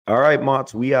All right,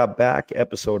 Mott's, we are back,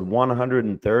 episode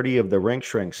 130 of the Rink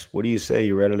Shrinks. What do you say?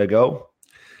 You ready to go?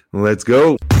 Let's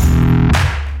go. All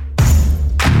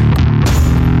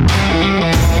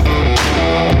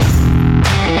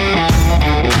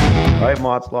right,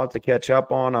 Mott's, lot to catch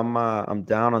up on. I'm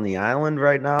down on the island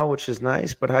right now, which is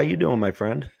nice. But how you doing, my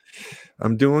friend?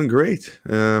 I'm doing great.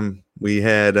 We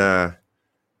had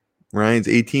Ryan's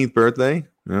 18th birthday,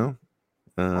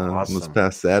 Awesome. this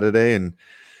past Saturday, and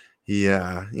he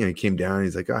came down and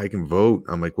he's like, "Oh, I can vote."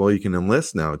 I'm like, "Well, you can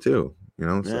enlist now too,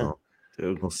 So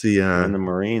dude, we'll see. in the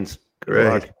Marines, good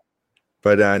right. luck.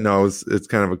 But no, it's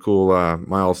kind of a cool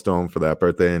milestone for that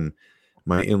birthday, and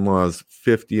my in-laws'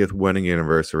 50th wedding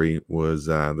anniversary was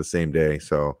the same day.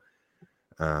 So,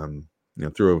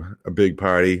 threw a big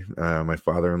party. My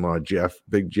father-in-law,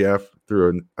 Big Jeff,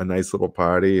 threw a nice little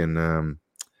party, and it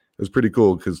was pretty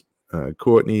cool because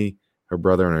Courtney, her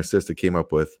brother, and her sister came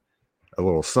up with a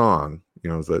little song. It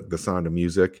was the Sound of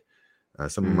Music.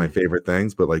 Some of my favorite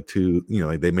things, but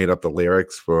they made up the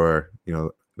lyrics for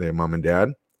their mom and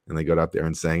dad, and they got out there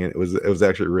and sang it. It was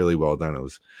actually really well done. It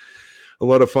was a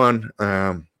lot of fun.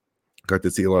 Got to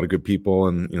see a lot of good people,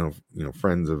 and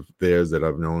friends of theirs that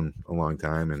I've known a long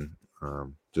time,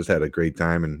 and just had a great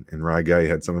time. And Rye Guy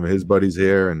had some of his buddies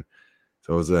here, and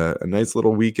so it was a nice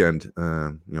little weekend,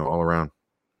 all around.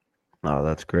 Oh,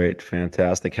 that's great.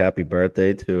 Fantastic. Happy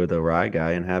birthday to the Rye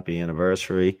Guy and happy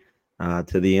anniversary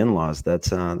to the in-laws. That's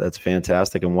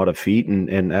fantastic, and what a feat.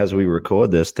 And as we record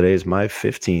this, today is my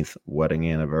 15th wedding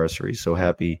anniversary. So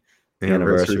happy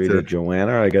anniversary to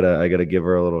Joanna. I gotta give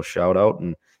her a little shout out,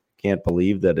 and can't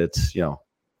believe that it's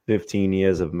 15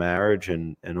 years of marriage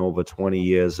and over 20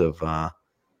 years of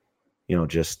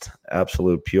just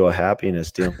absolute pure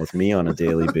happiness dealing with me on a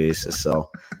daily basis. So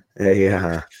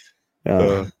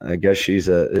I guess she's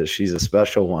a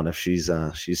special one if she's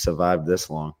survived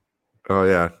this long. Oh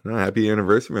yeah, no, happy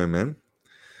anniversary, man.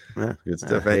 Yeah, good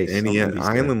stuff. Any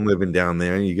island living down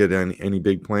there? You get any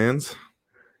big plans?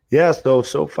 Yeah, so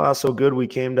far so good. We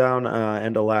came down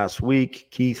end of last week.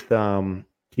 Keith and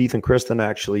Kristen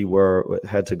actually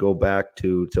had to go back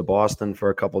to Boston for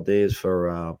a couple of days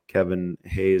for Kevin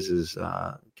Hayes's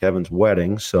Kevin's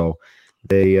wedding. So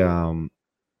they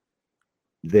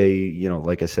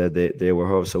like I said, they were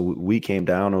hosts. So we came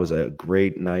down. It was a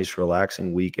great, nice,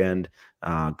 relaxing weekend.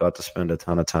 Got to spend a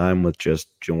ton of time with just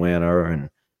Joanna and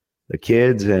the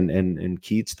kids and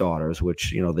Keith's daughters,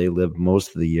 which they live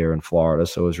most of the year in Florida.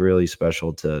 So it was really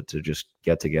special to just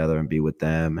get together and be with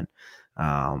them.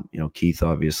 And Keith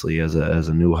obviously has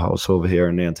a new house over here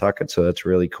in Nantucket, so that's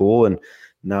really cool. And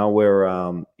now we're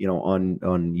on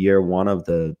year one of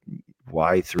the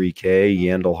Y3K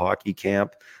Yandle Hockey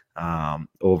Camp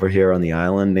over here on the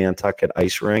island, Nantucket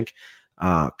Ice Rink.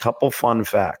 Couple fun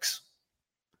facts.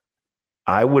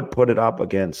 I would put it up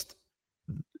against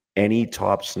any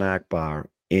top snack bar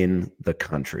in the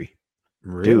country.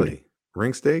 Really? Dude,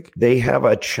 Ring steak? They have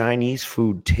a Chinese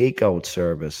food takeout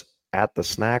service at the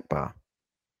snack bar.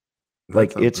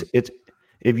 Like it's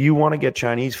if you want to get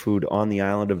Chinese food on the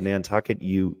island of Nantucket,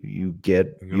 you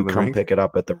come rink? pick it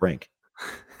up at the rink.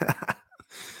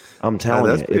 I'm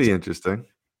telling you, that's pretty interesting.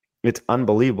 It's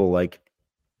unbelievable. Like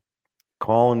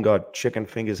Colin got chicken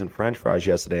fingers and French fries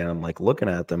yesterday, and I'm like looking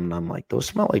at them, and I'm like, those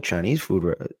smell like Chinese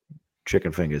food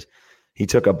chicken fingers. He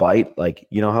took a bite, like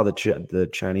how the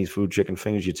Chinese food chicken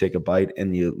fingers, you take a bite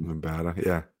and the batter,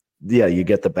 yeah. Yeah, you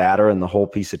get the batter and the whole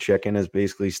piece of chicken is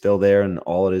basically still there, and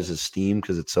all it is steam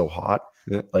because it's so hot.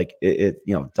 Yeah. Like it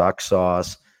duck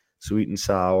sauce, sweet and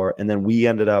sour, and then we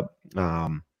ended up.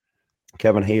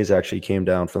 Kevin Hayes actually came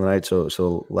down for the night,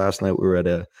 so last night we were at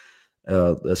a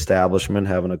establishment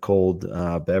having a cold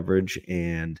beverage,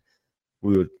 and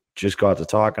we just got to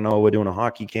talking. Oh, we're doing a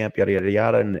hockey camp, yada yada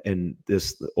yada, and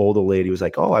this older lady was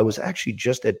like, "Oh, I was actually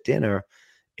just at dinner."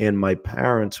 And my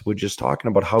parents were just talking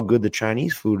about how good the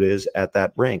Chinese food is at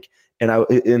that rink.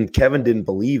 And Kevin didn't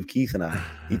believe Keith and I.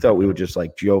 He thought we were just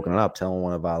like joking it up, telling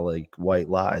one of our like white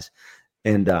lies.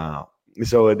 And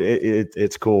so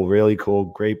it's cool, really cool,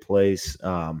 great place.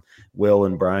 Will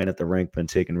and Brian at the rink been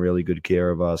taking really good care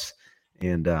of us.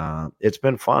 And it's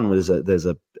been fun. There's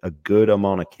a good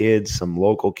amount of kids, some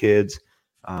local kids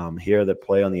here that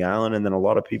play on the island, and then a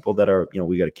lot of people that are,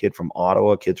 we got a kid from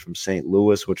Ottawa, kids from St.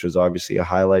 Louis, which was obviously a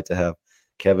highlight to have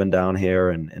Kevin down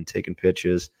here and taking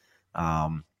pictures.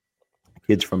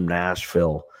 Kids from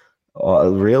Nashville,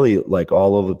 really like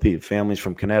all over families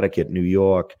from Connecticut, New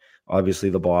York, obviously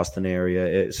the Boston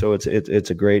area. So it's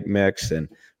a great mix, and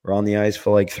we're on the ice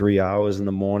for like 3 hours in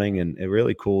the morning, and it's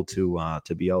really cool to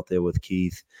be out there with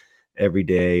Keith every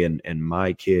day, and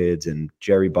my kids, and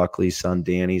Jerry Buckley's son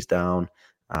Danny's down.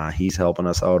 He's helping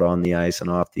us out on the ice and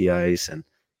off the ice, and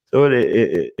so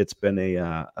it's been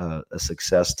a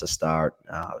success to start,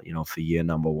 for year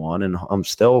number one, and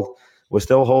we're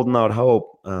still holding out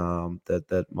hope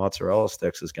that mozzarella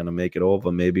sticks is going to make it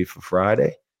over maybe for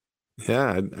Friday.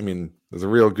 Yeah, I mean, there's a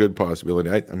real good possibility.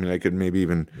 I mean, I could maybe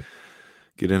even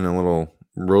get in a little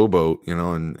rowboat,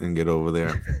 and get over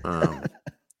there,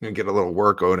 and get a little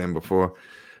workout in before.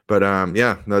 But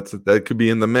yeah, that could be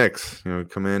in the mix.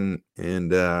 Come in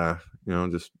and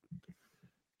just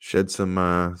shed some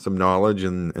knowledge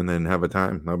and then have a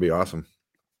time. That'll be awesome.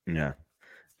 Yeah.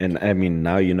 And I mean,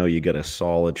 now you get a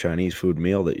solid Chinese food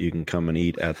meal that you can come and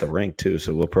eat at the rink too.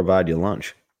 So we'll provide you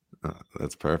lunch.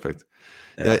 That's perfect.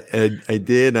 Yeah. I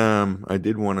did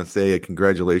want to say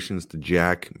congratulations to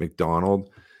Jack McDonald.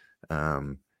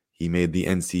 He made the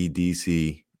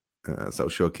NCDC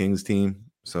South Shore Kings team.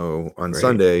 So on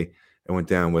Sunday, I went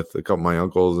down with a couple of my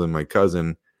uncles and my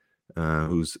cousin,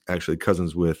 who's actually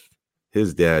cousins with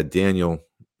his dad, Daniel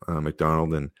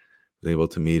McDonald, and was able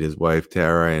to meet his wife,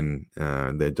 Tara, and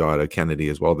their daughter, Kennedy,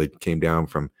 as well. They came down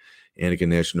from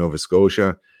Antigonish, Nova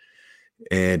Scotia.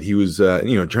 And he was,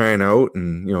 trying out,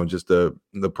 and, just the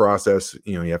process,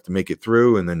 you have to make it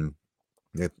through. And then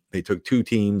they took two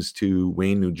teams to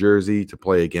Wayne, New Jersey to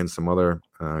play against some other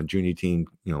junior team,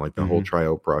 like the whole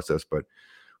tryout process. But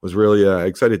was really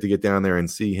excited to get down there and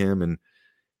see him, and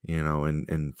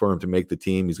and for him to make the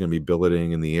team. He's going to be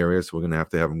billeting in the area, so we're going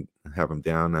to have him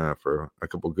down for a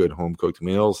couple good home cooked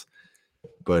meals.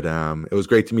 But it was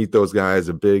great to meet those guys.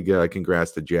 A big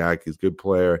congrats to Jack. He's a good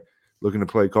player, looking to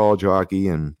play college hockey,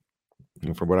 and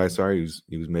from what I saw, he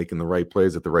was making the right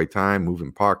plays at the right time,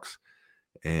 moving pucks,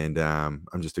 and I'm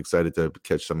just excited to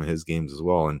catch some of his games as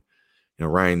well. And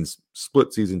Ryan's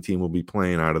split season team will be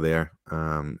playing out of there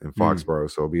in Foxborough,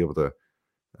 so I'll be able to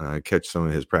catch some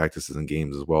of his practices and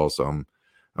games as well. So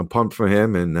I'm pumped for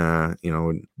him, and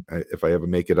if I ever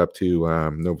make it up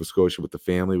to Nova Scotia with the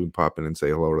family, we pop in and say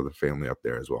hello to the family up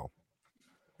there as well.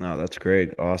 No, that's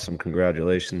great. Awesome.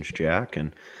 Congratulations, Jack.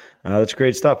 And that's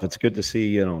great stuff. It's good to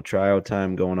see, tryout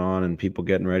time going on and people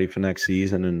getting ready for next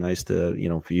season, and nice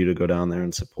to, for you to go down there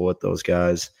and support those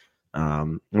guys.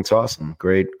 It's awesome.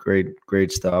 Great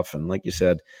stuff. And like you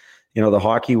said, the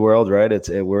hockey world, right?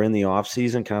 We're in the off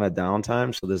season, kind of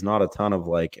downtime. So there's not a ton of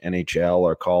like NHL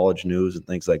or college news and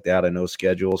things like that. I know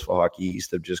schedules for Hockey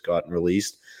East have just gotten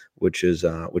released, which is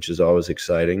always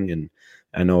exciting. And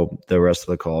I know the rest of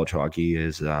the college hockey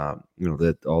is,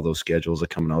 that all those schedules are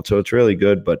coming out. So it's really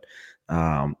good. But,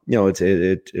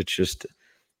 it's just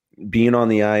being on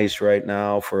the ice right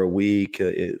now for a week.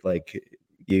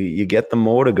 You get the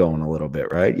motor going a little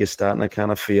bit, right? You're starting to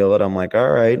kind of feel it. I'm like,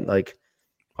 all right, like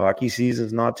hockey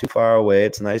season's not too far away.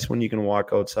 It's nice when you can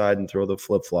walk outside and throw the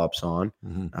flip-flops on,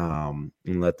 and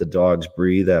let the dogs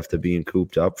breathe after being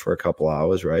cooped up for a couple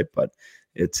hours, right? But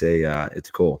it's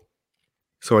cool.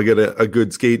 So I get a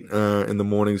good skate in the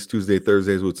mornings, Tuesday,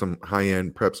 Thursdays, with some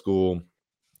high-end prep school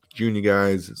junior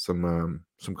guys, some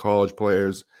college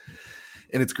players,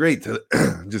 and it's great to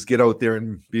just get out there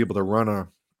and be able to run a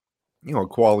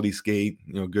quality skate,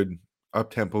 good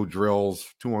up-tempo drills,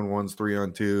 2-on-1s,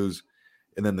 3-on-2s,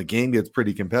 and then the game gets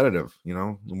pretty competitive,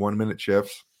 1-minute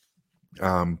shifts,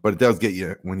 but it does get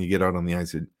you when you get out on the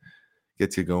ice. It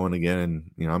gets you going again,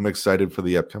 and I'm excited for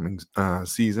the upcoming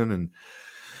season, and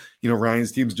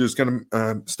Ryan's team's just going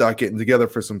to start getting together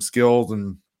for some skills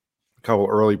and a couple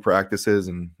early practices,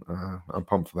 and I'm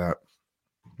pumped for that.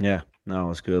 Yeah, no, it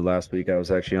was good. Last week I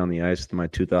was actually on the ice with my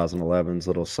 2011s,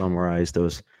 little summer ice. There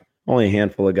was only a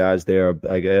handful of guys there.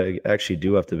 I actually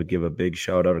do have to give a big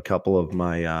shout out. A couple of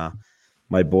my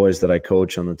my boys that I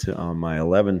coach on my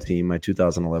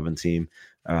 2011 team,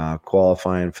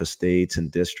 qualifying for states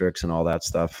and districts and all that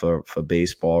stuff for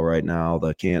baseball right now.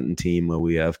 The Canton team, where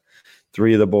we have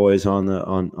 3 of the boys on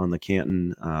the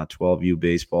Canton 12U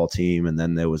baseball team, and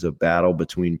then there was a battle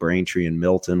between Braintree and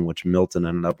Milton, which Milton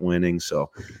ended up winning. So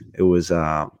it was,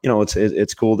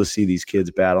 it's cool to see these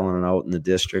kids battling out in the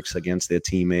districts against their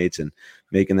teammates and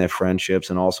making their friendships,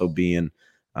 and also being,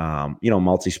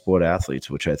 multi-sport athletes,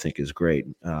 which I think is great.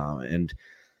 And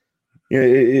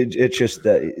it's just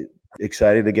that.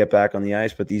 Excited to get back on the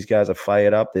ice, but these guys are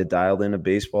fired up. They're dialed into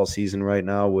baseball season right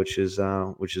now, which is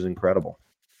incredible.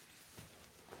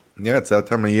 Yeah, it's that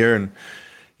time of year, and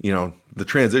the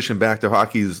transition back to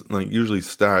hockey is usually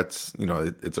starts.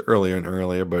 It's earlier and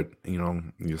earlier, but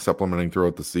you're supplementing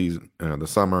throughout the season, the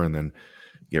summer, and then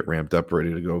get ramped up,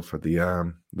 ready to go for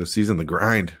the season. The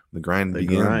grind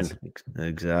begins.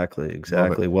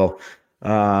 Exactly. Well,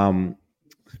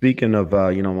 Speaking of,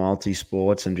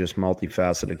 multi-sports and just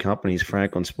multifaceted companies,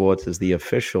 Franklin Sports is the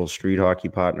official street hockey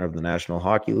partner of the National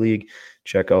Hockey League.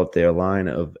 Check out their line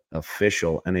of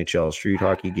official NHL street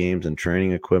hockey games and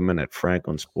training equipment at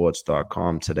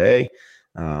franklinsports.com today.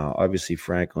 Obviously,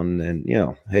 Franklin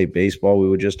and, hey, baseball, we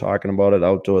were just talking about it,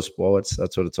 outdoor sports,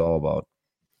 that's what it's all about.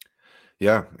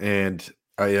 Yeah, and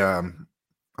I'm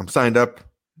signed up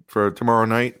for tomorrow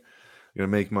night. I'm going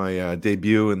to make my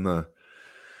debut in the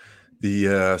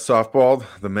softball,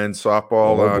 the men's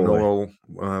softball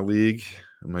Norwell League.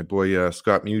 And my boy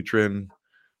Scott Mutrin,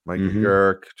 Mike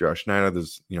McGurk, Josh Schneider.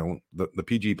 There's the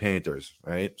PG Painters,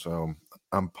 right? So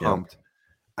I'm pumped.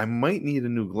 Yeah. I might need a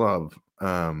new glove.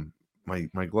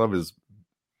 My glove has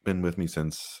been with me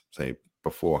since, say,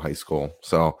 before high school.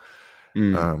 So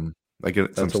I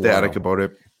get some static about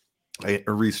it. I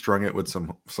restrung it with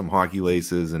some hockey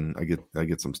laces, and I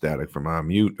get some static from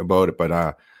Mute about it. But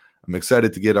I'm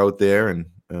excited to get out there, and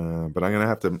but I'm gonna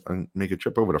have to make a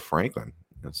trip over to Franklin.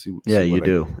 See you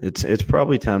do. It's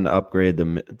probably time to upgrade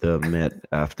the mitt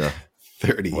after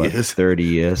 30 years. 30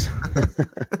 years.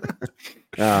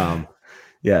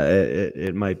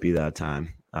 It might be that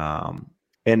time.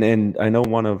 And I know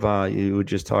one of you were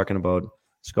just talking about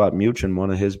Scott Mutrin, one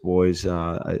of his boys,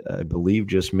 I believe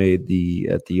just made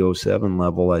at the 07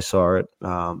 level. I saw it,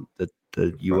 the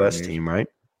U.S. team, right?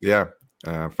 Yeah,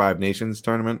 5 Nations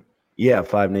tournament. Yeah,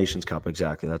 5 Nations Cup,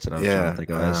 exactly. That's what I was trying to think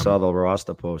of. I saw the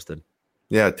roster posted.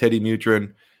 Yeah, Teddy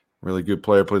Mutrin, really good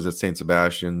player, plays at St.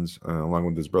 Sebastian's along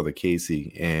with his brother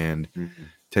Casey. And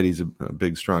Teddy's a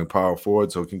big, strong power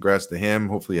forward, so congrats to him.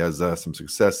 Hopefully he has some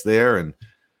success there and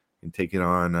take it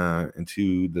on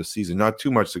into the season. Not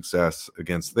too much success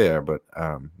against there, but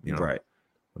right.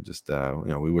 Just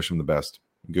we wish him the best.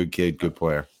 Good kid, good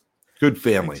player, good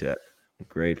family.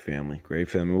 Great family.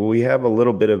 Well, we have a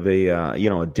little bit of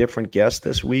a different guest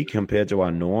this week compared to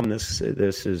our norm. This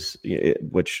is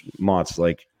which Mott's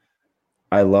like.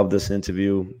 I love this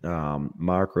interview.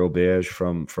 Marc Roberge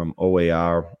from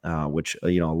O.A.R, which a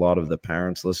lot of the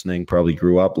parents listening probably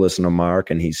grew up listening to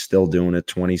Marc, and he's still doing it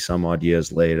 20 some odd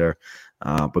years later.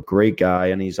 But great guy,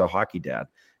 and he's a hockey dad.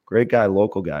 Great guy,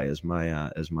 local guy, as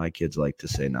my kids like to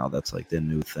say now. That's like their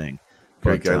new thing.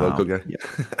 Great guy, local guy.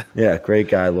 Yeah, great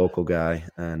guy, local guy,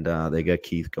 and they got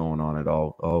Keith going on it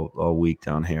all week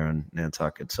down here in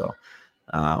Nantucket. So,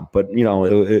 but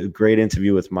a great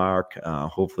interview with Marc.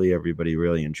 Hopefully, everybody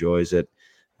really enjoys it.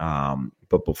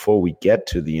 But before we get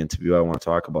to the interview, I want to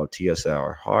talk about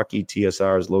TSR Hockey.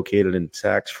 TSR is located in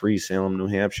tax-free Salem, New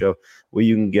Hampshire, where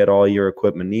you can get all your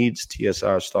equipment needs.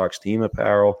 TSR stocks team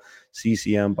apparel,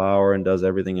 CCM Bauer, and does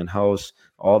everything in-house.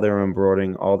 All their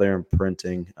embroidering, all their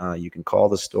imprinting. You can call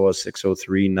the store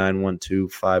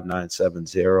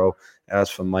 603-912-5970.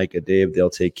 Ask for Mike or Dave. They'll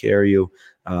take care of you.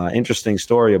 Interesting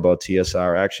story about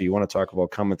TSR. Actually, you want to talk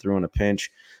about coming through in a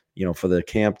pinch. For the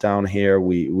camp down here,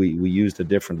 we used a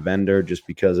different vendor just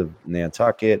because of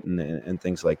Nantucket and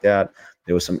things like that.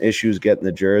 There was some issues getting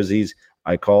the jerseys.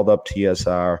 I called up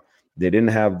TSR. They didn't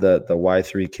have the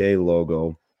Y3K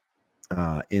logo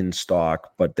in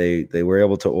stock, but they were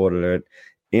able to order it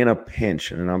in a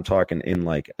pinch, and I'm talking in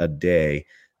like a day.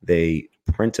 They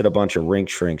printed a bunch of Rink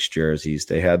Shrinks jerseys.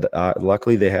 They had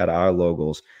luckily they had our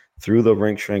logos, threw the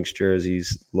Rink Shrinks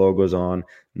jerseys logos on,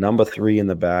 number 3 in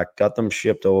the back, got them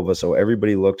shipped over, so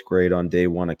everybody looked great on day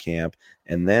 1 of camp.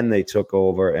 And then they took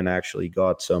over and actually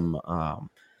got some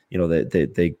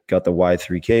they got the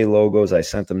Y3K logos. I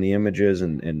sent them the images,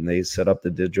 and they set up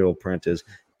the digital printers,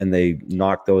 and they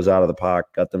knocked those out of the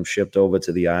park, got them shipped over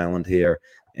to the island here.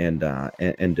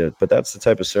 But that's the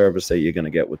type of service that you're going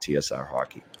to get with TSR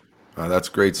Hockey. That's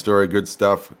a great story. Good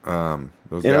stuff. It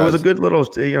was a good little,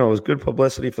 it was good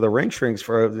publicity for the Rink Shrinks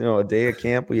for, a day of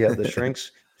camp. We had the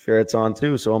Shrinks shirts on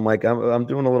too. So I'm like, I'm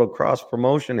doing a little cross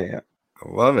promotion here. I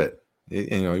love it.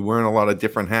 You're wearing a lot of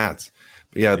different hats.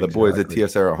 But yeah, the boys at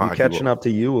TSR Hockey. Catching up to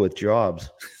you with jobs.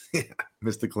 Yeah,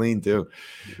 Mr. Clean too.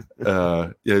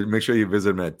 Make sure you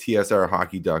visit them at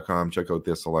tsrhockey.com. Check out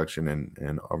their selection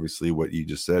and obviously what you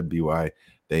just said, BY.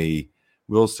 They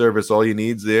will service all your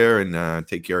needs there and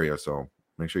take care of you. So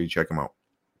make sure you check them out.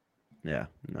 Yeah,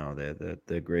 no,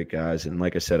 they're great guys. And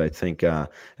like I said, I think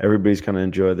everybody's going to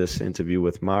enjoy this interview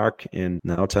with Marc. And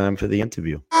now time for the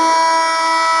interview.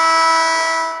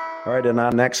 All right, and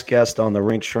our next guest on the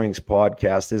Rink Shrinks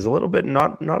podcast is a little bit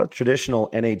not a traditional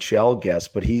NHL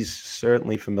guest, but he's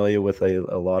certainly familiar with a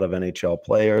lot of NHL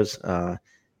players.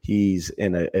 He's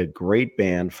in a great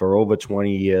band for over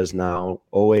 20 years now,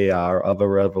 O.A.R, of a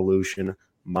Revolution,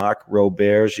 Marc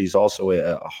Roberge. He's also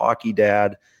a hockey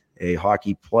dad, a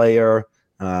hockey player,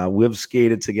 We've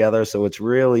skated together, so it's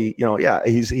really, yeah,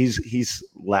 he's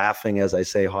laughing as I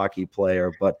say hockey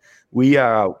player, but we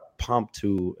are pumped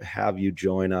to have you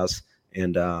join us.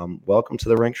 And welcome to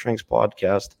the Rink Shrinks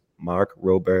podcast, Marc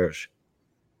Roberge.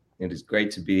 It is great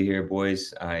to be here,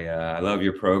 boys. I love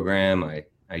your program.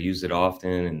 I use it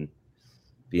often, and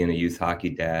being a youth hockey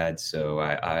dad, so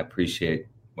I appreciate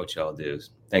what y'all do.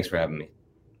 Thanks for having me.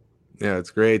 Yeah,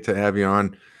 it's great to have you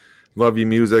on. Love your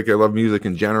music. I love music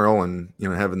in general, and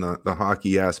having the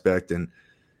hockey aspect, and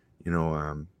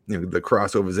the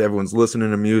crossovers. Everyone's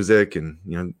listening to music,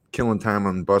 and killing time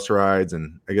on bus rides.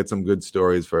 And I get some good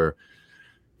stories for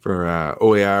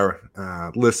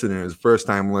O.A.R. Listeners, first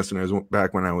time listeners.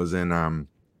 Back when I was in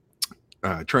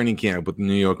training camp with the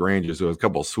New York Rangers, there was a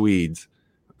couple of Swedes,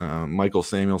 Michael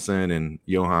Samuelsson and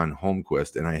Johan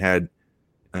Holmquist, and I had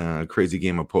a crazy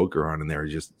game of poker on in there.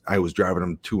 I was driving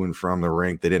them to and from the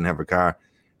rink. They didn't have a car,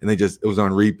 and it was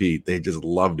on repeat. They just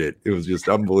loved it. It was just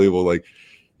unbelievable. Like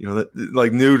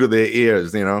new to their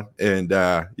ears, and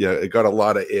it got a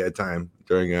lot of airtime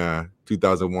during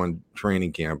 2001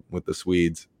 training camp with the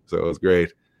Swedes. So it was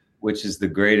great. Which is the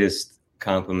greatest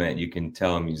compliment you can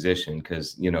tell a musician,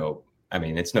 because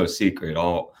it's no secret.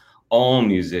 All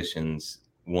musicians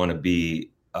want to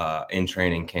be in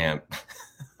training camp.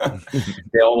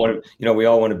 They all want to, we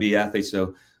all want to be athletes.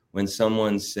 So when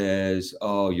someone says,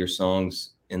 "Oh, your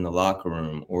song's in the locker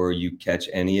room," or you catch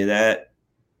any of that,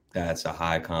 that's a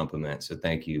high compliment. So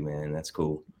thank you, man. That's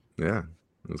cool. Yeah,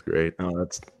 it was great. Oh,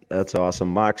 that's awesome.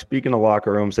 Marc, speaking of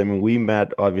locker rooms, I mean, we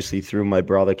met obviously through my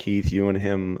brother Keith. You and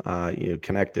him,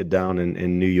 connected down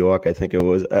in New York. I think it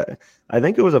was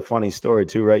a funny story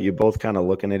too, right? You both kind of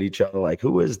looking at each other like,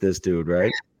 "Who is this dude?"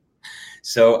 Right?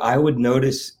 So I would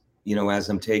notice, as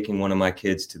I'm taking one of my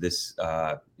kids to this,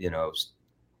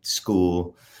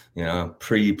 school,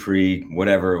 pre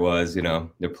whatever it was,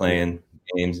 they're playing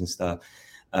games and stuff,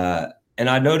 and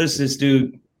I noticed this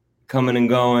dude coming and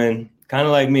going, kind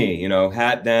of like me,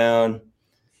 hat down,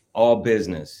 all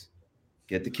business.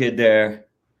 Get the kid there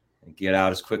and get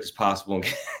out as quick as possible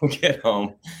and get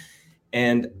home.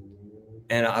 And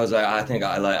I was like, I think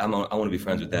I want to be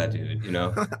friends with that dude,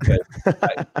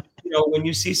 when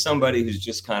you see somebody who's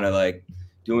just kind of like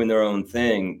doing their own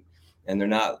thing and they're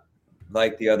not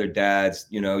like the other dads,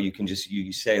 you can just,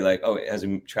 you say like, oh, as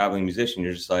a traveling musician,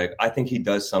 you're just like, I think he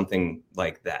does something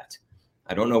like that.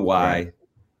 I don't know why.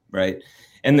 Right.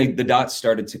 And the dots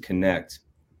started to connect.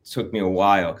 It took me a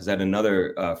while because I had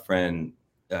another friend,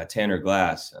 Tanner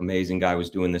Glass, amazing guy, was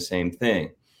doing the same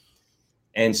thing.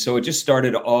 And so it just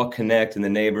started to all connect in the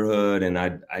neighborhood, and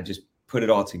I just put it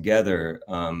all together.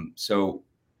 So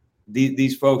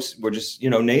these folks were just,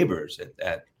 neighbors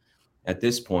at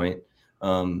this point.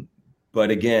 But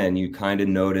again, you kind of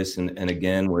notice, and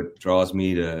again, what draws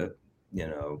me to,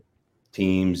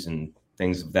 teams and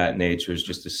things of that nature is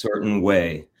just a certain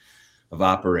way of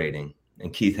operating.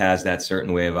 And Keith has that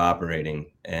certain way of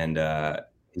operating. And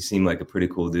he seemed like a pretty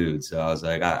cool dude. So I was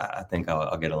like, I think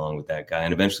I'll get along with that guy.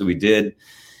 And eventually we did.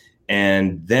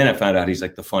 And then I found out he's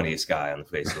like the funniest guy on the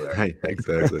face of the earth. Right,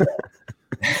 exactly.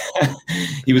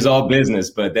 He was all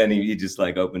business, but then he just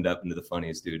like opened up into the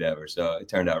funniest dude ever. So it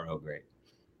turned out real great.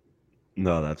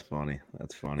 No, that's funny.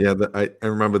 That's funny. Yeah, I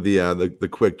remember the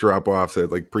quick drop offs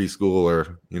at like preschool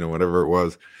or whatever it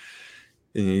was,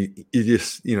 and you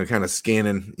just kind of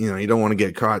scanning. You don't want to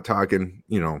get caught talking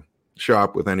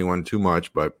shop with anyone too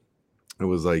much, but it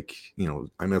was like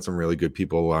I met some really good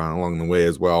people along the way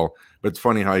as well. But it's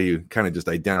funny how you kind of just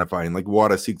identify, and like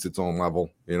water seeks its own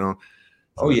level, So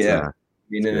oh yeah,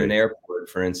 in an airport,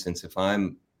 for instance, if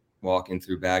I'm walking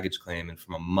through baggage claim and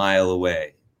from a mile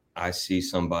away I see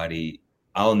somebody,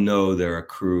 I'll know they're a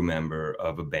crew member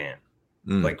of a band,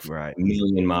 like a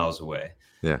million miles away.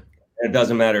 Yeah. And it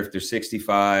doesn't matter if they're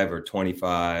 65 or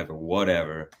 25 or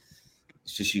whatever.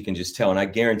 It's just, you can just tell. And I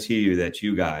guarantee you that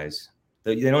you guys,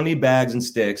 they don't need bags and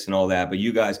sticks and all that, but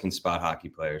you guys can spot hockey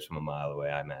players from a mile away,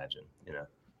 I imagine, Yeah,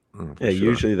 sure.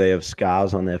 Usually they have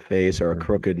scars on their face or a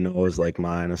crooked nose like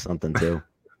mine or something too.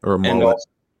 Or a mullet.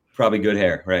 Probably good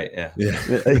hair, right? Yeah.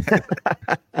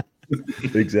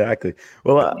 Exactly.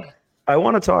 Well, I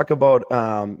want to talk about,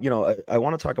 I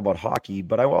want to talk about hockey,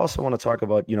 but I also want to talk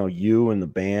about, you and the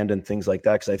band and things like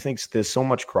that, because I think there's so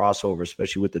much crossover,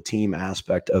 especially with the team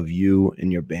aspect of you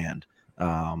and your band.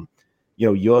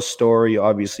 Your story,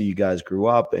 obviously you guys grew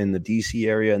up in the DC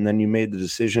area and then you made the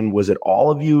decision. Was it all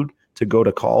of you to go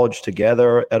to college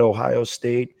together at Ohio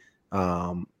State?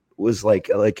 Was like,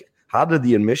 how did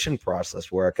the admission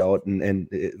process work out? And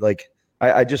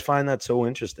I just find that so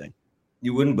interesting.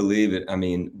 You wouldn't believe it. I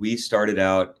mean, we started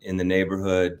out in the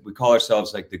neighborhood. We call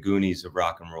ourselves like the Goonies of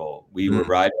rock and roll. We were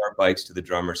riding our bikes to the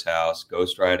drummer's house,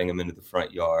 ghost riding him into the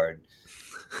front yard,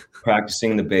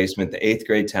 practicing in the basement. The 8th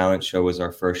grade talent show was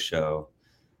our first show.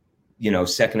 You know,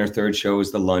 second or third show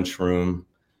was the lunchroom.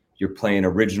 You're playing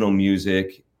original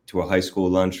music to a high school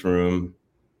lunchroom.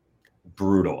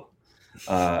 Brutal.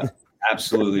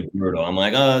 Absolutely brutal. I'm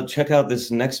like, oh, check out this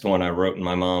next one I wrote in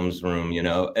my mom's room, you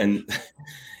know? And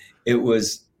it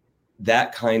was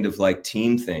that kind of like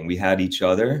team thing. We had each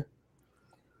other.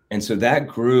 And so that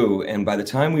grew. And by the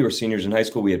time we were seniors in high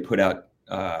school, we had put out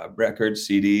records,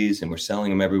 CDs, and we're selling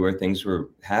them everywhere. Things were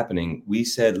happening. We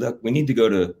said, look, we need to go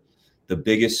to the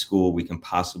biggest school we can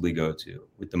possibly go to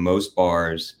with the most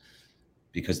bars,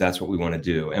 because that's what we want to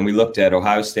do. And we looked at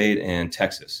Ohio State and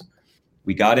Texas.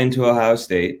 We got into Ohio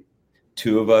State.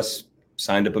 2 of us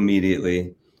signed up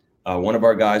immediately. One of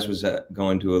our guys was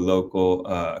going to a local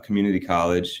community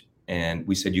college, and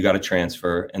we said, you got to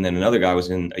transfer. And then another guy was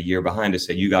in a year behind us,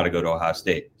 said, you got to go to Ohio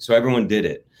State. So everyone did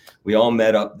it. We all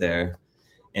met up there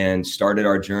and started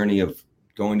our journey of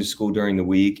going to school during the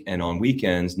week. And on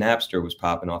weekends, Napster was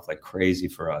popping off like crazy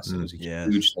for us. It was a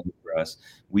huge thing for us.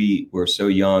 We were so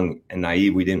young and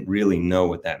naive, we didn't really know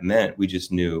what that meant. We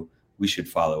just knew we should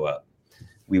follow up.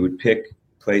 We would pick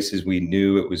places we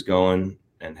knew it was going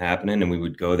and happening, and we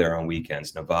would go there on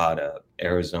weekends, Nevada,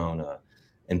 Arizona,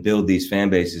 and build these fan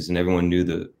bases, and everyone knew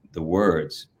the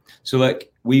words. So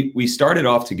like we started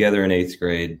off together in 8th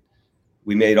grade.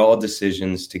 We made all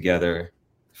decisions together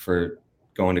for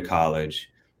going to college.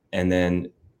 And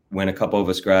then when a couple of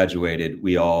us graduated,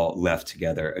 we all left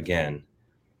together again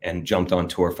and jumped on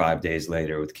tour 5 days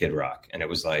later with Kid Rock. And it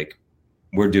was like,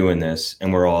 we're doing this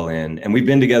and we're all in. And we've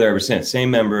been together ever since. Same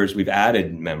members. We've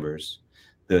added members.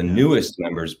 The newest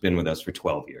member's been with us for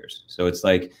 12 years. So it's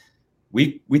like,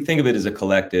 we think of it as a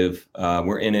collective.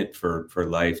 We're in it for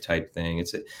life type thing.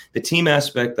 It's the team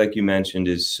aspect, like you mentioned,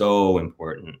 is so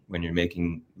important when you're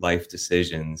making life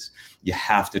decisions. You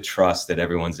have to trust that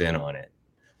everyone's in on it.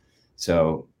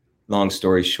 So long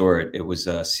story short, it was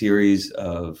a series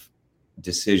of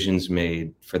decisions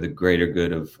made for the greater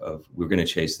good of we're going to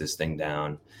chase this thing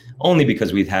down, only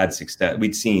because we'd had success.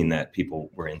 We'd seen that people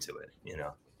were into it, you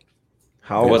know.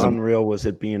 How unreal was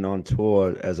it being on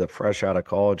tour as a fresh out of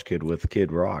college kid with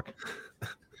Kid Rock?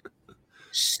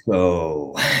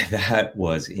 So that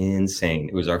was insane.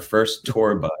 It was our first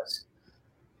tour bus.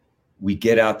 We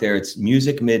get out there. It's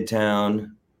Music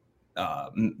Midtown,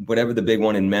 whatever the big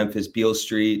one in Memphis, Beale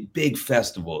Street, big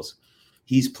festivals.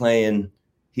 He's playing,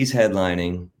 he's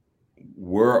headlining.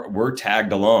 We're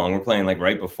tagged along. We're playing like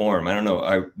right before him. I don't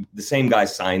know. The same guy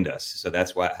signed us. So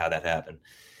that's how that happened.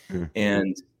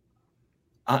 And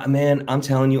man, I'm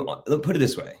telling you, put it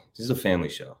this way. This is a family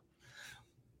show.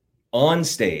 On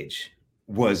stage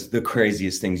was the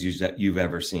craziest things you've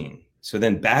ever seen. So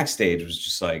then backstage was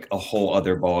just like a whole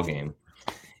other ball game.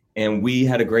 And we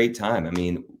had a great time. I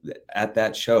mean, at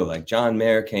that show, like John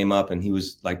Mayer came up and he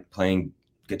was like playing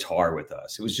guitar with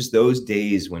us. It was just those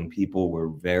days when people were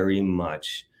very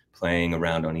much playing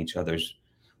around on each other's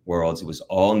worlds. It was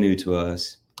all new to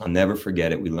us. I'll never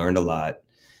forget it. We learned a lot.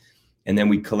 And then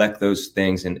we collect those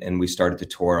things and we started to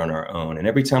tour on our own. And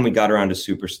every time we got around to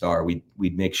Superstar,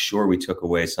 we'd make sure we took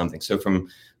away something. So from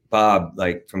Bob,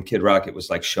 like from Kid Rock, it was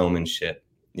like showmanship,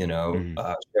 you know.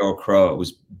 Sheryl Crow, it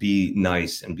was be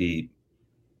nice and be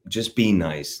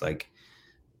nice, like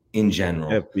in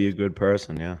general. Yeah, be a good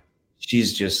person, yeah.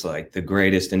 She's just like the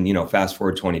greatest. And, you know, fast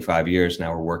forward 25 years,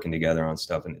 now we're working together on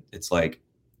stuff. And it's like,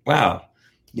 wow,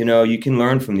 you know, you can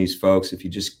learn from these folks if you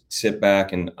just sit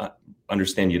back and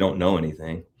understand you don't know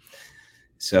anything.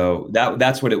 So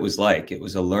that's what it was like. It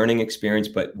was a learning experience,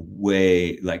 but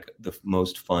way like the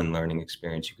most fun learning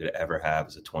experience you could ever have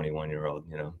as a 21-year-old,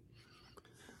 you know.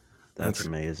 That's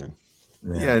amazing.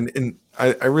 Yeah. And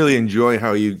I really enjoy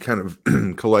how you kind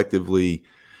of collectively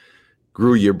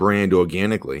grew your brand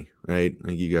organically, right?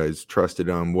 Like you guys trusted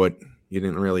on what you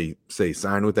didn't really say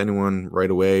sign with anyone right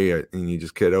away, and you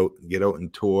just get out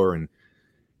and tour and,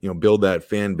 you know, build that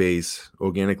fan base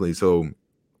organically. So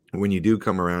when you do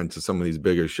come around to some of these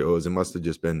bigger shows, it must have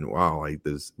just been, wow, like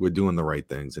this, we're doing the right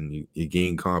things, and you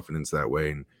gain confidence that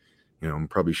way. And, you know,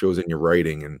 probably shows in your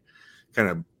writing and kind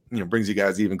of, you know, brings you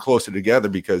guys even closer together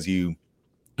because you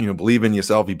believe in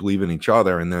yourself, you believe in each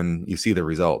other, and then you see the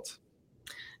results.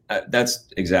 That's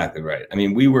exactly right. I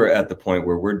mean, we were at the point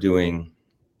where we're doing,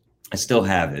 I still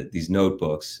have it, these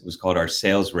notebooks. It was called our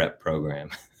sales rep program.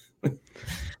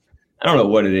 I don't know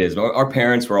what it is. Our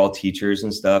parents were all teachers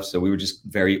and stuff, so we were just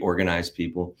very organized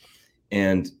people.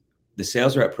 And the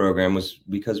sales rep program was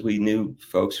because we knew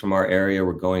folks from our area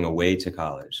were going away to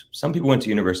college. Some people went to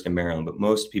University of Maryland, but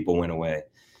most people went away.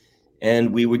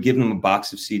 And we would give them a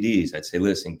box of CDs. I'd say,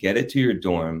 listen, get it to your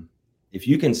dorm. If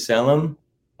you can sell them,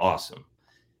 awesome.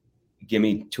 Give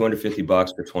me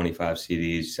 $250 for 25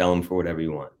 CDs, sell them for whatever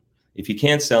you want. If you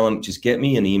can't sell them, just get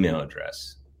me an email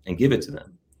address and give it to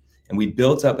them. And we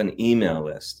built up an email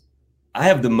list. I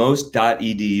have the most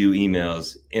 .edu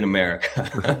emails in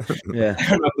America. Yeah. I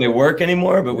don't know if they work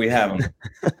anymore, but we have them.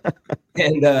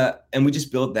 And we just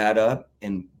built that up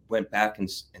and went back and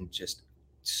just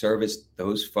serviced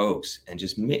those folks and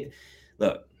just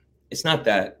look, it's not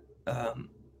that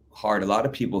hard. A lot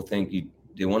of people think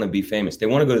they want to be famous. They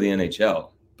want to go to the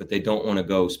NHL, but they don't want to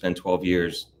go spend 12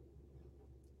 years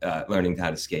learning how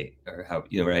to skate or how,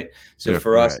 right? So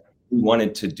for us, we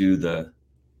wanted to do the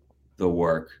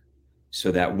work so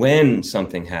that when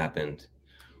something happened,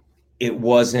 it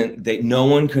wasn't no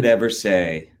one could ever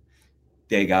say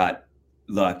they got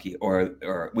lucky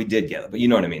or we did get it, but you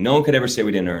know what I mean? No one could ever say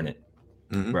we didn't earn it.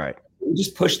 Mm-hmm. Right. We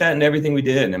just pushed that in everything we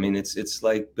did. I mean, it's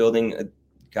like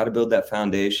got to build that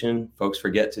foundation. Folks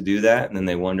forget to do that. And then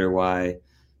they wonder why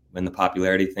when the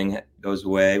popularity thing goes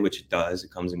away, which it does,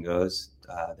 it comes and goes,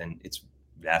 then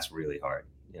that's really hard,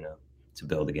 to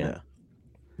build again. Yeah.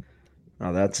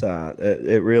 No, that's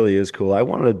it really is cool. I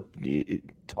wanted to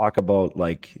talk about,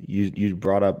 like, you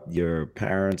brought up your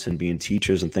parents and being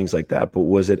teachers and things like that, but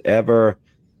was it ever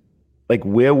like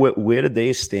where did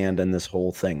they stand in this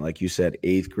whole thing? Like you said,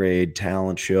 8th grade,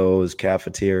 talent shows,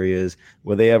 cafeterias.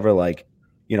 Were they ever like,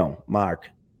 Marc,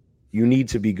 you need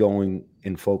to be going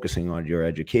and focusing on your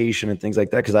education and things like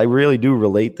that? Because I really do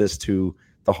relate this to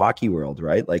the hockey world,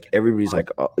 right? Like everybody's like,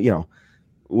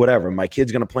 whatever, my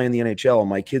kid's going to play in the NHL.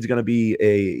 My kid's going to be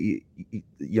a,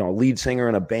 lead singer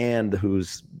in a band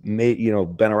who's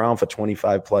been around for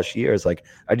 25 plus years. Like,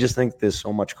 I just think there's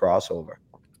so much crossover.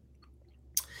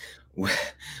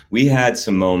 We had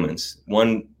some moments.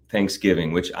 One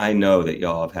Thanksgiving, which I know that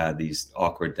y'all have had these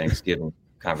awkward Thanksgiving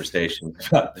conversations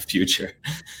about the future.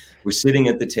 We're sitting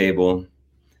at the table.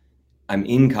 I'm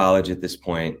in college at this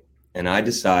point, and I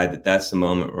decide that that's the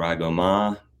moment where I go,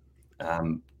 Ma,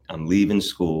 I'm leaving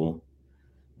school.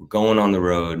 We're going on the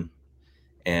road.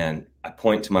 And I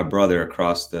point to my brother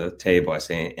across the table. I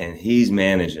say, and he's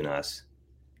managing us.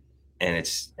 And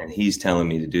he's telling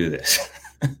me to do this.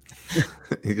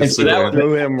 And so that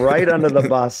threw him right under the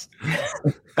bus.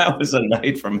 That was a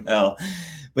night from hell.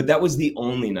 But that was the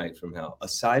only night from hell.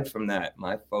 Aside from that,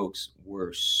 my folks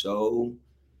were so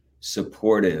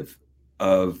supportive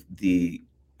of the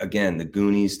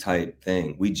Goonies type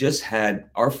thing. We just had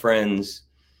our friends.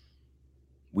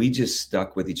 We just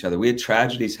stuck with each other. We had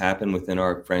tragedies happen within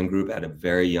our friend group at a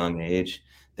very young age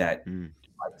that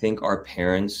I think our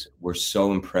parents were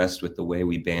so impressed with the way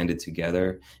we banded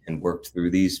together and worked through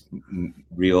these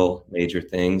real major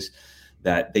things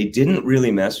that they didn't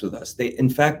really mess with us. In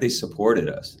fact, they supported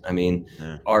us. I mean,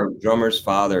 our drummer's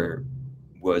father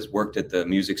worked at the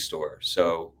music store,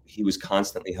 so he was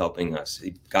constantly helping us.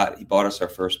 He bought us our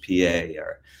first PA.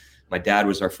 My dad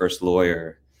was our first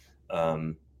lawyer.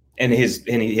 And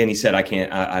he said,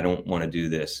 I don't want to do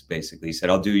this. Basically, he said,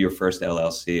 I'll do your first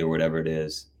LLC or whatever it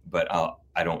is, but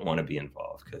I don't want to be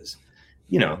involved because,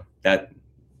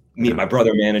 my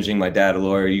brother managing, my dad a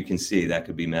lawyer, you can see that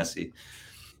could be messy.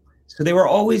 So they were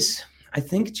always, I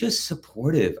think, just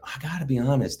supportive. I got to be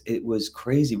honest. It was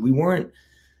crazy.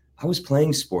 I was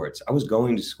playing sports. I was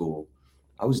going to school.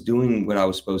 I was doing what I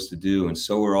was supposed to do. And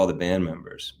so were all the band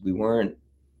members. We weren't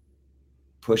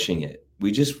pushing it.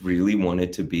 We just really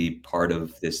wanted to be part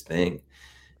of this thing.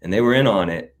 And they were in on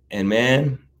it. And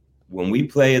man, when we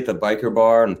play at the biker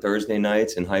bar on Thursday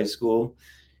nights in high school,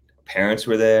 parents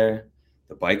were there,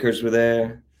 the bikers were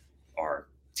there, our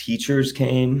teachers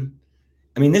came.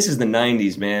 I mean, this is the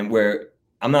 90s, man, where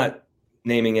I'm not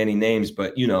naming any names,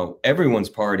 but everyone's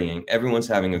partying, everyone's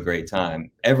having a great time,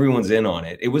 everyone's in on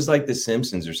it. It was like The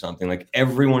Simpsons or something. Like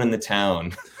everyone in the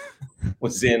town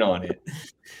was in on it.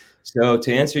 So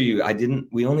to answer you,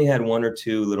 we only had one or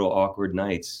two little awkward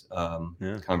nights,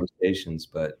 conversations.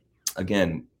 But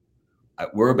again,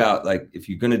 we're about, like, if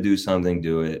you're going to do something,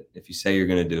 do it. If you say you're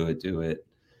going to do it, do it.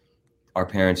 Our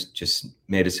parents just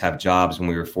made us have jobs when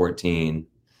we were 14.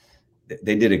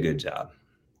 They did a good job.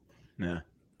 Yeah,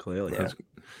 clearly. Yeah.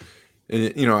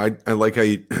 And, I like how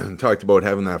you talked about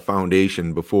having that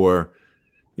foundation before,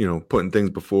 putting things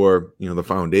before, the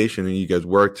foundation, and you guys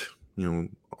worked,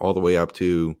 all the way up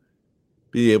to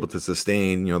be able to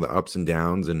sustain, the ups and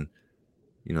downs and,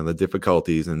 the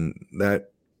difficulties. And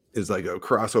that is like a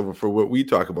crossover for what we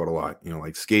talk about a lot,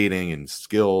 like skating and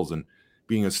skills and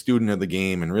being a student of the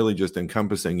game and really just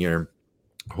encompassing your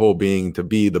whole being to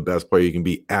be the best player you can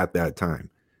be at that time.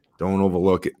 Don't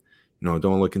overlook it.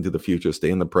 Don't look into the future. Stay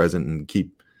in the present and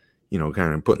keep,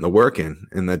 kind of putting the work in.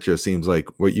 And that just seems like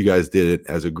what you guys did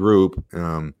as a group.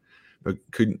 But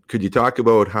could you talk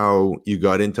about how you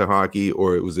got into hockey,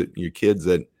 or was it your kids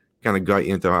that kind of got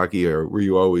you into hockey, or were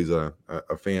you always a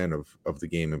fan of the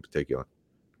game in particular?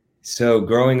 So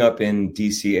growing up in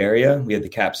DC area, we had the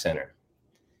Cap Center,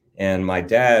 and my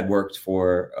dad worked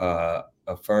for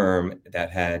a firm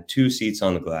that had 2 seats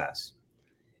on the glass.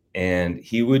 And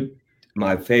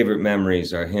my favorite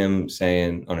memories are him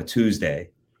saying on a Tuesday,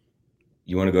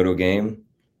 "You want to go to a game?"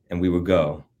 And we would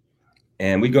go.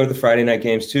 And we'd go to the Friday night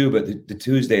games too, but the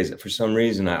Tuesdays, for some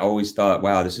reason, I always thought,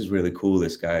 wow, this is really cool.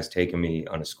 This guy's taking me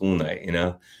on a school night,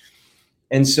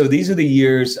 And so these are the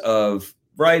years of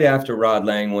right after Rod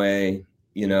Langway,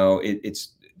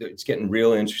 it's getting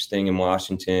real interesting in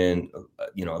Washington.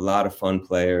 A lot of fun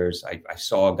players. I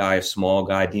saw a small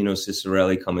guy, Dino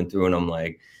Cicerelli, coming through, and I'm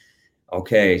like,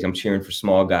 okay, I'm cheering for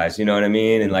small guys, you know what I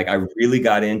mean? And like, I really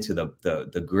got into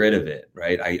the grit of it,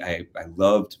 right? I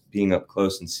loved being up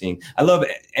close and seeing. I love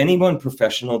anyone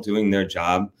professional doing their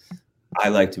job. I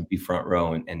like to be front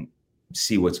row and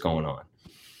see what's going on.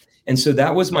 And so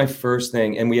that was my first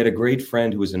thing. And we had a great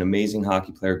friend who was an amazing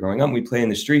hockey player growing up. We played in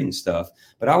the street and stuff,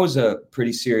 but I was a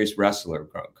pretty serious wrestler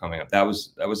coming up. That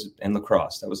was and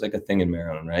lacrosse. That was like a thing in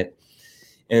Maryland, right?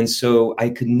 And so I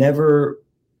could never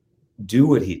do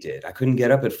what he did. I couldn't get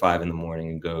up at 5 a.m.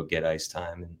 and go get ice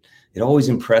time. And it always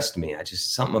impressed me.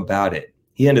 Something about it.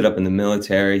 He ended up in the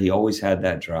military. He always had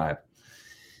that drive.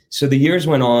 So the years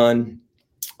went on.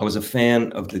 I was a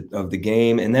fan of the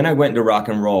game. And then I went into rock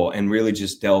and roll and really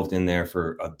just delved in there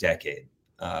for a decade.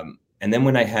 And then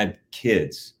when I had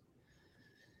kids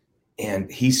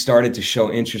and he started to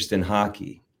show interest in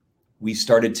hockey, we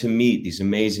started to meet these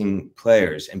amazing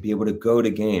players and be able to go to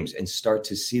games and start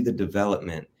to see the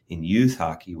development in youth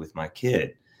hockey with my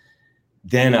kid.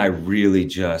 Then I really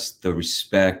the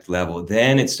respect level,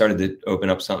 then it started to open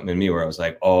up something in me where I was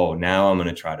like, oh, now I'm going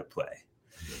to try to play.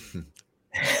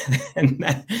 And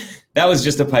that was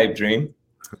just a pipe dream.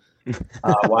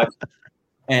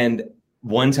 And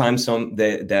one time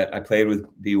that I played with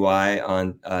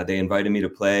BY they invited me to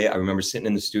play. I remember sitting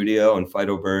in the studio and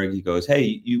Fido Berg, he goes,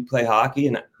 "Hey, you play hockey?"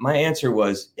 And my answer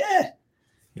was, yeah,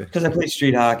 because I played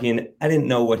street hockey and I didn't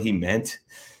know what he meant.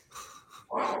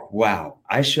 Wow.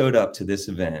 I showed up to this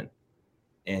event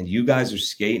and you guys are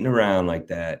skating around like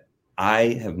that.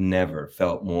 I have never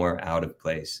felt more out of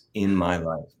place in my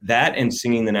life. That and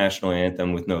singing the national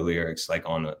anthem with no lyrics, like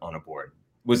on a board,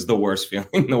 was the worst feeling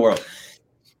in the world.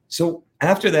 So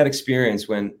after that experience,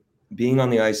 when being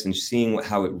on the ice and seeing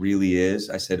how it really is,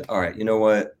 I said, all right, you know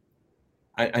what?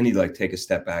 I need to take a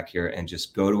step back here and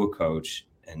just go to a coach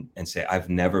and say, I've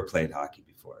never played hockey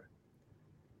before.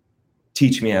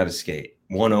 Teach me how to skate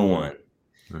 101.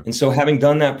 And so having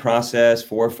done that process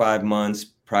 4 or 5 months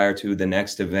prior to the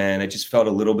next event, I just felt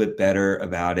a little bit better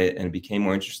about it and it became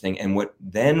more interesting. And what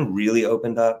then really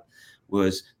opened up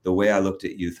was the way I looked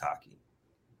at youth hockey.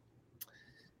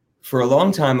 For a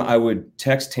long time, I would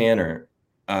text Tanner.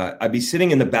 I'd be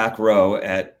sitting in the back row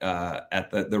at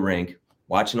the rink,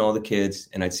 watching all the kids,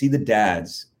 and I'd see the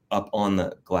dads up on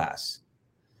the glass,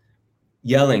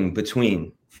 yelling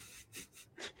between,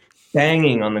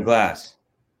 banging on the glass.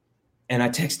 And I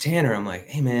text Tanner. I'm like,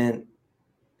 hey, man,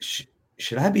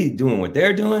 should I be doing what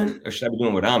they're doing or should I be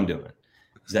doing what I'm doing?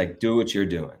 He's like, do what you're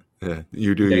doing. Yeah,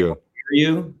 you do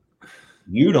you.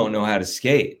 You don't know how to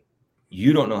skate.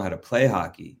 You don't know how to play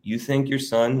hockey. You think your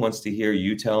son wants to hear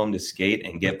you tell him to skate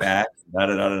and get back,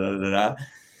 da-da-da-da-da-da.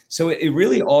 So it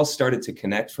really all started to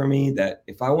connect for me that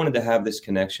if I wanted to have this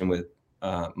connection with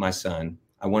my son,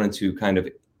 I wanted to kind of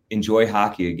enjoy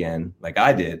hockey again like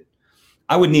I did.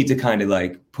 I would need to kind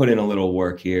of put in a little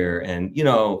work here. And,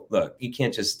 look, you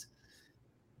can't just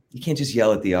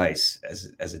yell at the ice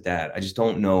as a dad. I just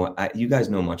don't know. You guys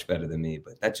know much better than me,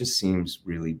 but that just seems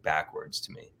really backwards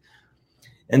to me.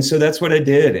 And so that's what I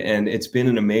did. And it's been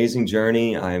an amazing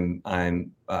journey. I'm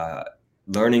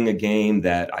learning a game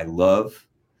that I love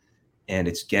and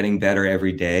it's getting better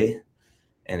every day.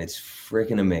 And it's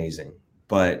freaking amazing.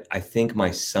 But I think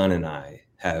my son and I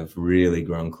have really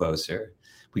grown closer.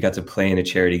 We got to play in a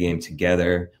charity game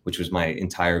together, which was my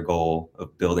entire goal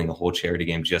of building a whole charity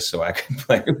game just so I could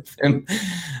play with him.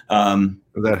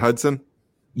 Was that Hudson?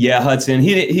 Yeah, Hudson.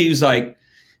 He was like,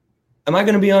 am I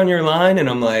going to be on your line? And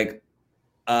I'm like,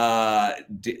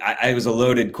 it was a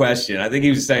loaded question. I think he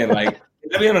was saying can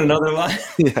I be on another line?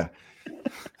 Yeah.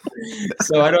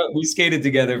 So we skated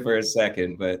together for a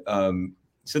second, but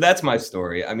So that's my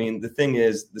story. I mean, the thing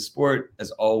is, the sport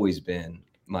has always been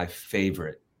my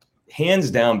favorite,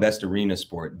 hands down, best arena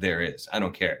sport there is. I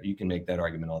don't care. You can make that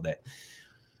argument all day.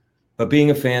 But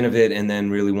being a fan of it and then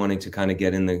really wanting to kind of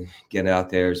get out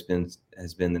there has been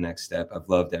the next step. I've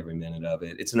loved every minute of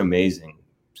it. It's an amazing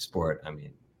sport. I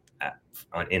mean,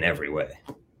 in every way.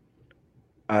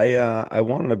 I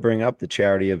wanted to bring up the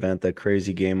charity event, the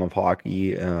Crazy Game of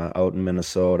Hockey out in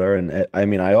Minnesota, and I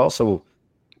mean, I also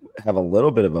have a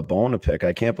little bit of a bone to pick.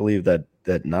 I can't believe that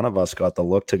none of us got the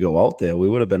look to go out there. We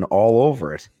would have been all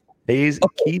over it.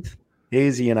 Keith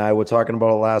Hazy and I were talking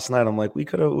about it last night. I'm like, we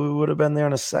would have been there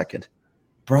in a second.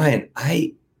 Brian,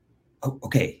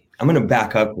 okay, I'm going to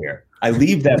back up here. I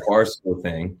leave that Barstool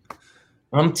thing.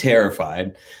 I'm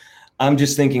terrified. I'm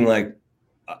just thinking like,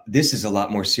 this is a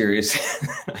lot more serious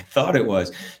than I thought it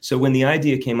was. So when the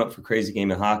idea came up for Crazy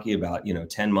Game of Hockey about,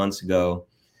 10 months ago,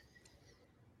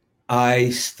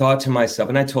 I thought to myself,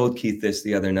 and I told Keith this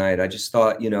the other night, I just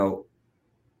thought,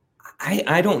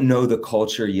 I don't know the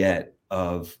culture yet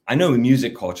I know the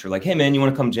music culture, like, hey man, you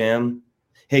want to come jam?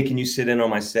 Hey, can you sit in on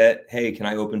my set? Hey, can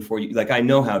I open for you? Like, I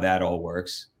know how that all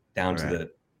works down to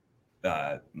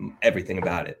the everything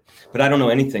about it, but I don't know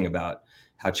anything about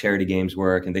how charity games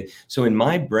work. So in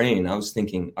my brain, I was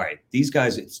thinking, all right, these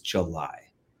guys, it's July.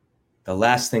 The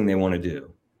last thing they want to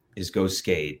do is go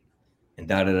skate and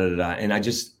da-da-da-da-da. And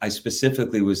I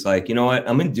specifically was like, you know what?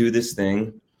 I'm going to do this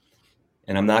thing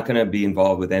and I'm not going to be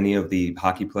involved with any of the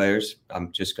hockey players.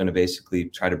 I'm just going to basically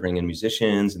try to bring in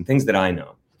musicians and things that I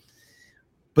know.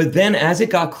 But then as it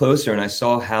got closer and I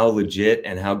saw how legit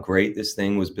and how great this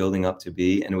thing was building up to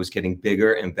be, and it was getting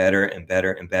bigger and better and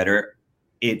better and better,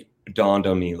 it dawned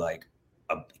on me like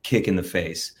a kick in the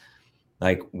face.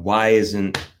 Like, why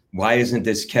isn't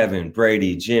this Kevin,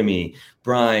 Brady, Jimmy,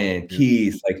 Brian,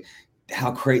 Keith, like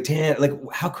how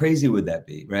crazy would that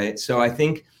be? Right. So I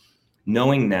think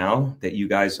knowing now that you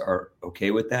guys are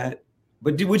okay with that,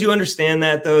 but would you understand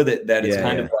that though, that it's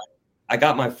kind of like, I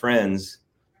got my friends,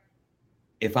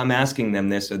 if I'm asking them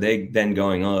this, are they then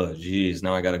going, oh geez,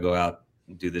 now I got to go out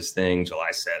and do this thing July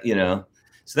 7th,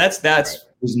 So that's right.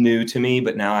 Was new to me,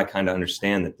 but now I kind of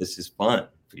understand that this is fun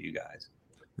for you guys.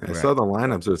 I saw the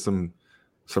lineups. There's some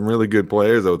really good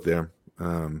players out there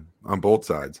on both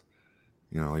sides.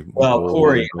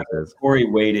 Corey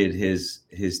weighted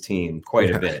his team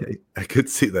quite a bit. I could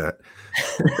see that.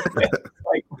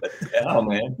 Like, what the hell,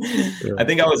 man? Yeah. I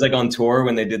think I was like on tour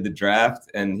when they did the draft,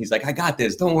 and he's like, "I got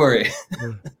this. Don't worry."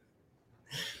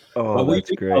 Oh, that's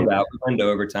great. We went to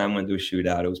overtime, went to a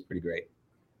shootout. It was pretty great.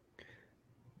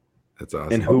 That's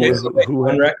awesome. And who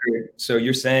on record? So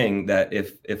you're saying that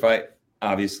if I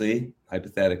obviously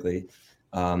hypothetically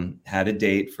had a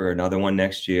date for another one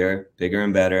next year, bigger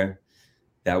and better,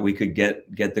 that we could get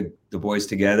the boys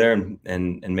together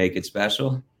and make it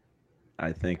special?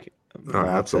 I think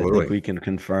absolutely. I think we can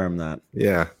confirm that.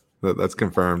 Yeah, that's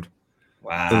confirmed.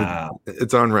 Wow.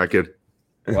 It's on record.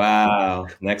 Wow.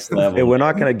 Next level. Hey, we're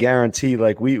not going to guarantee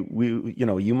like we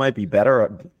you might be better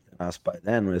at us by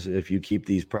then if you keep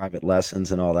these private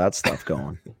lessons and all that stuff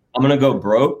going. I'm going to go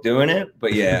broke doing it,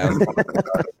 but yeah.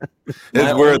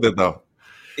 It's worth it though.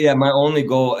 Yeah, my only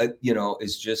goal,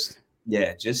 is just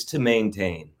to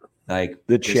maintain. Like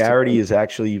the charity is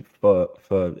actually for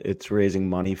it's raising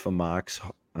money for Marc's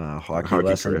hockey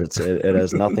lessons. It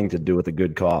has nothing to do with a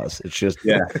good cause. It's just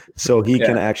so he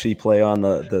can actually play on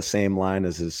the same line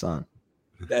as his son.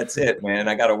 That's it, man.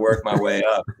 I got to work my way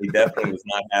up. He definitely was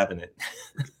not having it.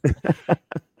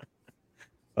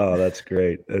 Oh, that's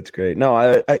great. That's great. No,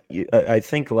 I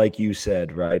think like you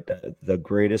said, right, the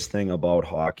greatest thing about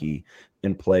hockey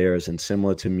and players and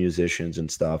similar to musicians and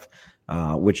stuff,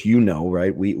 which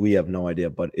right, we have no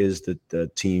idea, but is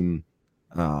the team,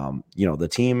 the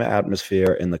team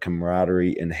atmosphere and the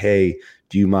camaraderie and, hey,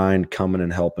 do you mind coming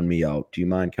and helping me out? Do you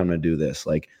mind coming to do this?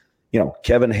 Like,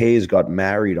 Kevin Hayes got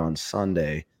married on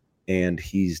Sunday and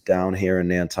he's down here in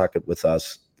Nantucket with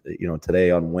us,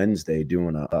 today on Wednesday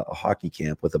doing a hockey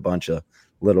camp with a bunch of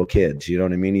little kids. You know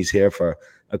what I mean? He's here for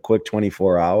a quick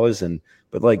 24 hours.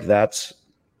 But like, that's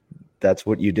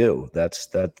what you do. That's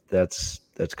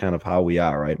kind of how we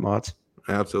are, right, Marc?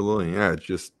 Absolutely. Yeah. It's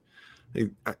just,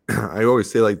 I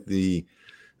always say like the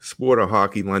sport of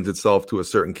hockey lends itself to a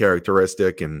certain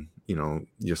characteristic and,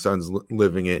 your son's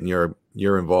living it and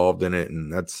you're involved in it.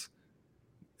 And it's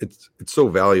so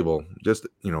valuable just,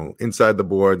 inside the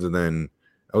boards and then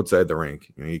outside the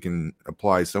rink. You can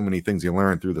apply so many things you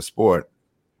learn through the sport,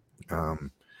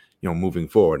 moving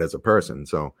forward as a person.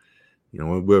 So,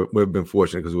 we've been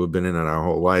fortunate because we've been in it our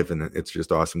whole life, and it's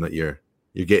just awesome that you're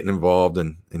getting involved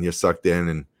and you're sucked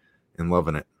in and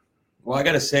loving it. Well, I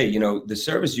got to say, you know, the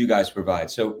service you guys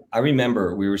provide. So I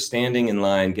remember we were standing in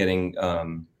line getting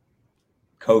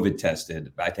COVID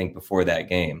tested, I think before that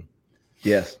game.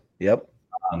 Yes. Yep.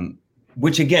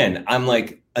 Which again, I'm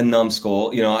like a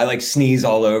numbskull, you know, I like sneeze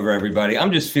all over everybody.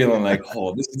 I'm just feeling like,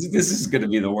 oh, this is going to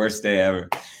be the worst day ever.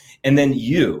 And then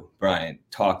you, Brian,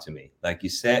 talked to me. Like you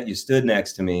stood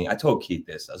next to me. I told Keith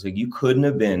this. I was like, you couldn't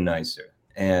have been nicer.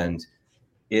 And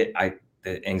the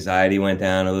anxiety went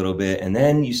down a little bit. And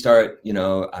then you start, you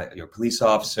know, you're a police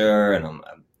officer, and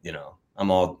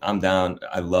I'm down.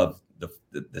 I love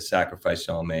the sacrifice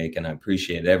y'all make, and I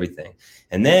appreciate everything.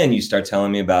 And then you start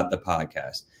telling me about the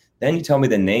podcast. Then you tell me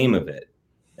the name of it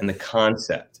and the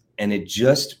concept. And it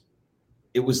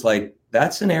was like,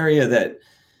 that's an area that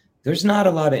there's not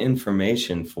a lot of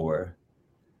information for.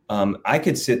 I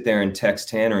could sit there and text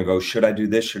Tanner and go, should I do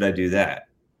this? Should I do that?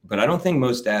 But I don't think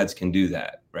most dads can do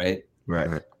that, right?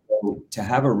 Right. So to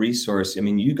have a resource, I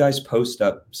mean, you guys post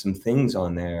up some things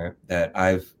on there that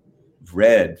I've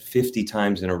read 50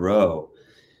 times in a row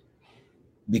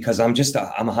because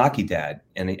I'm a hockey dad,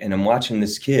 and I'm watching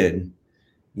this kid,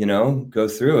 you know, go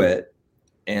through it.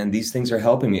 And these things are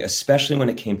helping me, especially when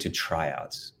it came to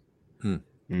tryouts.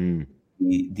 The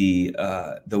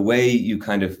way you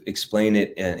kind of explain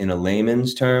it in a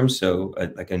layman's terms, so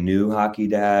like a new hockey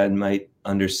dad might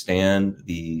understand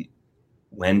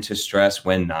when to stress,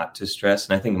 when not to stress.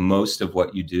 And I think most of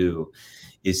what you do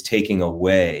is taking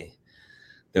away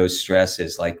those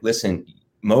stresses. Like, listen,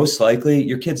 most likely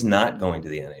your kid's not going to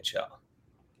the NHL.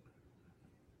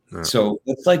 No. So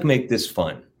let's like make this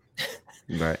fun.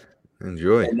 Right.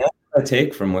 Enjoy. And that's what I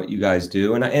take from what you guys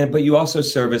do. But you also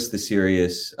service the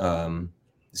serious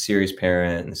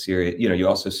parent and the serious, you know, you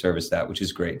also service that, which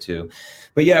is great too.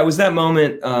 But yeah, it was that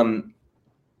moment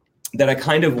that I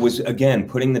kind of was, again,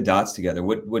 putting the dots together.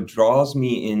 What draws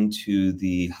me into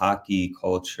the hockey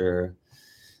culture,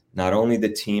 not only the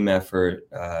team effort,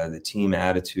 the team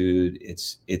attitude,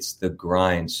 it's the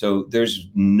grind. So there's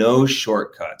no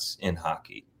shortcuts in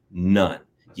hockey, none.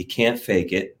 You can't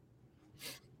fake it.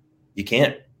 You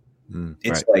can't.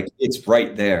 It's right. Like, it's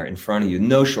right there in front of you,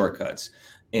 no shortcuts.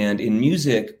 And in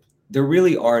music, there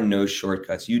really are no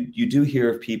shortcuts. You do hear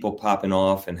of people popping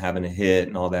off and having a hit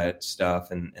and all that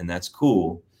stuff, and that's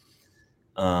cool.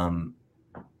 But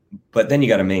then you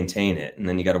got to maintain it, and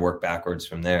then you got to work backwards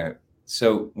from there.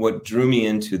 So what drew me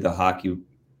into the hockey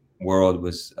world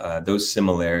was those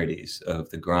similarities of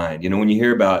the grind. You know, when you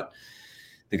hear about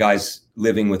the guys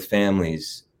living with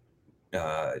families,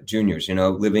 juniors, you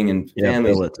know, living in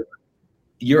families,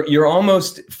 you're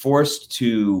almost forced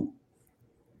to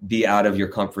be out of your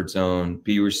comfort zone,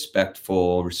 be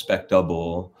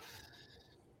respectable.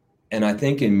 And I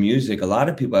think in music, a lot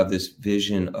of people have this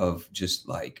vision of just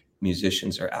like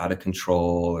musicians are out of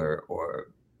control or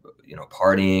you know,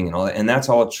 partying and all that. And that's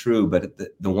all true. But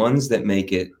the ones that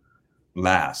make it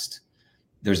last,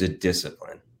 there's a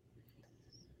discipline.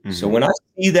 Mm-hmm. So when I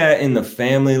see that in the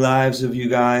family lives of you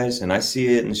guys, and I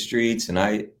see it in the streets, and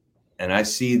I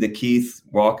see the Keith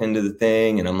walk into the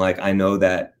thing, and I'm like, I know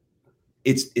that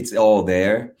it's all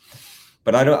there,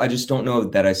 but I just don't know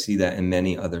that I see that in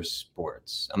many other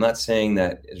sports. I'm not saying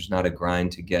that there's not a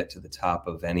grind to get to the top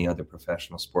of any other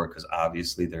professional sport, because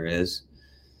obviously there is.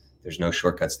 There's no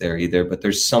shortcuts there either, but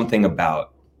there's something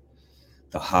about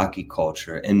the hockey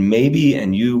culture. And maybe,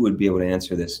 and you would be able to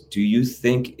answer this, do you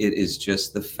think it is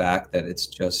just the fact that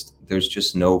there's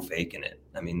just no faking it?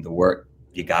 I mean, the work,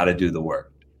 you got to do the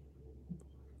work.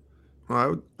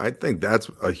 Well, I think that's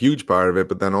a huge part of it,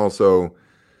 but then also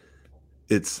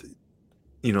it's,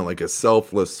 you know, like a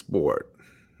selfless sport.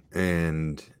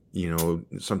 And, you know,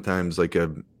 sometimes like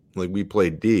we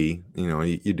played D, you know,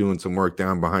 you're doing some work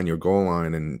down behind your goal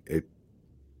line, and it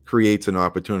creates an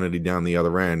opportunity down the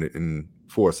other end in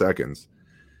 4 seconds.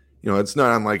 You know, it's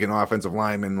not unlike an offensive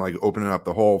lineman, like opening up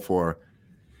the hole for,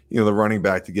 you know, the running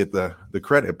back to get the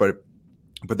credit, but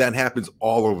that happens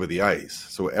all over the ice.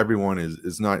 So everyone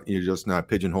is not, you're just not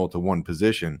pigeonholed to one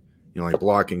position, you know, like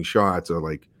blocking shots, or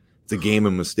like it's a game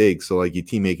of mistakes. So like your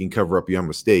teammate can cover up your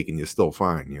mistake and you're still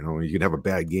fine. You know, you can have a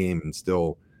bad game and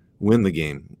still win the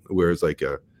game. Whereas like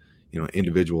a, you know,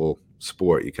 individual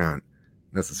sport, you can't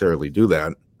necessarily do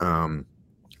that.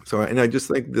 So, and I just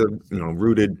think the, you know,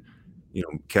 rooted, you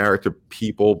know, character,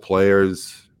 people,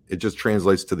 players, it just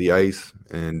translates to the ice.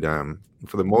 And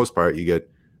for the most part, you get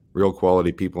real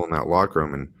quality people in that locker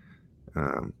room.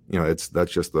 And, you know,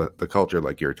 that's just the culture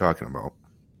like you're talking about.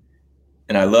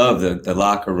 And I love the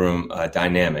locker room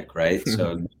dynamic, right?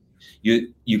 So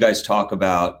you guys talk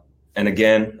about, and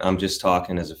again, I'm just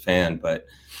talking as a fan, but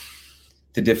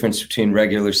the difference between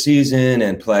regular season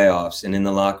and playoffs, and in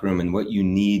the locker room, and what you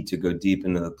need to go deep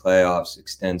into the playoffs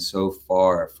extends so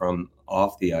far from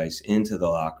off the ice into the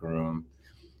locker room.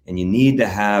 And you need to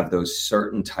have those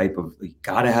certain type of, you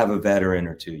got to have a veteran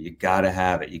or two. You got to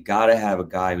have it. You got to have a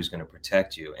guy who's going to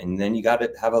protect you. And then you got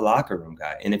to have a locker room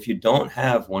guy. And if you don't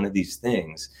have one of these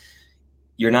things,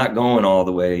 you're not going all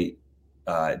the way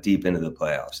deep into the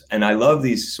playoffs. And I love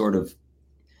these sort of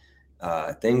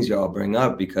things y'all bring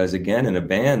up, because again, in a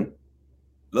band,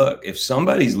 look, if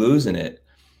somebody's losing it,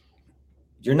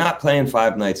 you're not playing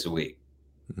 5 nights a week.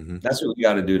 Mm-hmm. That's what we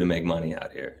got to do to make money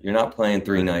out here. You're not playing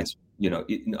 3 nights.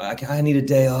 I need a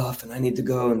day off and I need to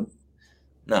go. And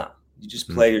no, you just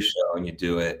play your show and you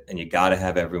do it. And you got to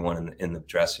have everyone in the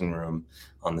dressing room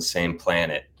on the same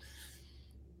planet.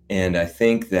 And I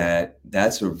think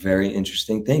that's a very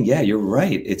interesting thing. Yeah, you're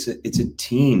right. It's a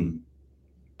team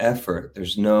effort.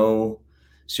 There's no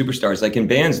superstars. Like in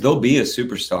bands, there'll be a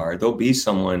superstar, there'll be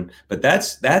someone, but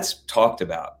that's talked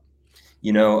about.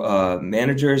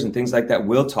 Managers and things like that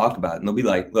will talk about it, and they'll be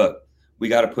like, look, we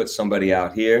got to put somebody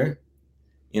out here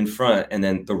in front, and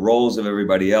then the roles of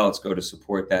everybody else go to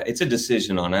support that. It's a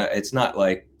decision on it. It's not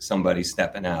like somebody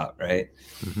stepping out, right?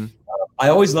 Mm-hmm. I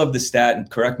always love the stat,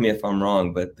 and correct me if I'm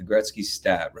wrong, but the Gretzky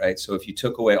stat, right? So if you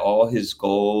took away all his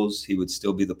goals, he would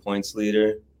still be the points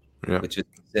leader. Yeah, which is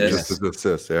assists. Just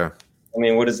assists, yeah. I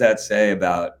mean, what does that say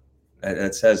about?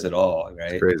 That says it all,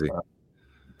 right? It's crazy.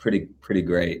 Pretty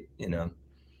great,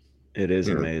 It is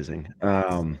amazing.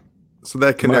 So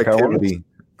that connectivity,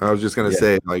 I was just going to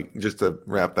say, like, just to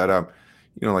wrap that up,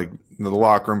 like the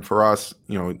locker room for us,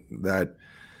 that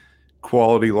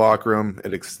quality locker room,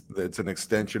 it's an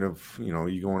extension of,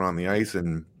 you going on the ice,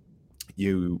 and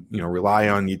you rely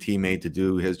on your teammate to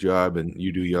do his job and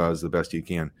you do yours the best you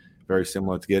can. Very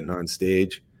similar to getting on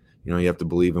stage. You have to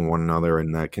believe in one another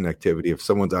and that connectivity. If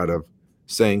someone's out of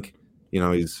sync,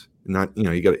 he's not,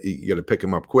 you got to pick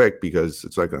him up quick, because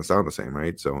it's not going to sound the same,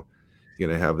 right? So you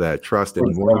got to have that trust in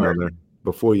one another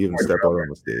before you even step out on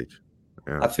the stage.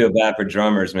 Yeah. I feel bad for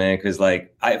drummers, man, because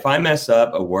if I mess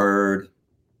up a word,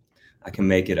 I can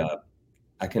make it up.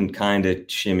 I can kind of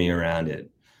shimmy around it.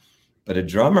 But a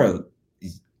drummer,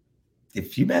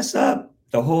 if you mess up,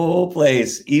 the whole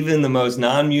place, even the most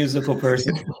non-musical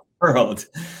person in the world,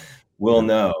 will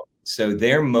know. So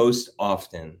they're most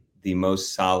often the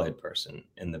most solid person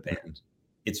in the band.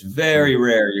 It's very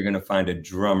rare you're going to find a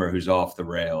drummer who's off the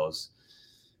rails,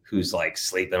 who's like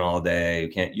sleeping all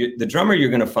day. The drummer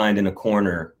you're going to find in a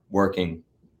corner working,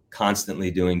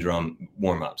 constantly doing drum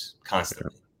warm-ups,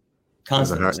 constantly.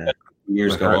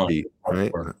 Years go on.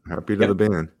 Right? Happy to the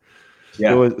band.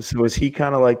 Yeah. So is he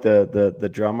kind of like the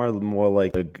drummer, more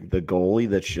like the goalie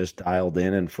that's just dialed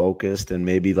in and focused and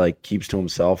maybe like keeps to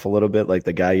himself a little bit, like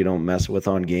the guy you don't mess with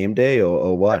on game day,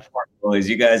 or what? Goalies,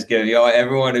 you guys give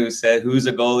everyone who said who's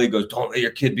a goalie goes, don't let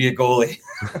your kid be a goalie.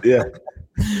 Yeah,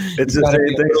 it's the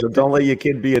same thing. So don't let your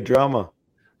kid be a drummer.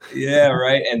 Yeah,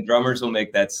 right. And drummers will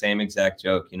make that same exact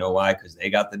joke. You know why? Because they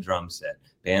got the drum set.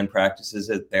 Band practices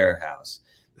at their house.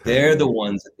 They're the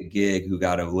ones at the gig who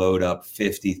got to load up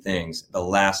 50 things. The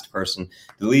last person,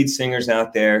 the lead singer's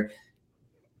out there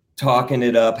talking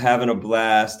it up, having a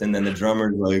blast, and then the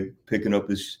drummer's like picking up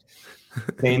his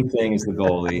same thing as the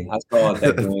goalie. I saw it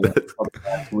that game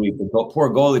last week. The poor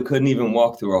goalie couldn't even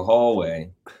walk through a hallway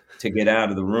to get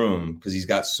out of the room because he's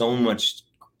got so much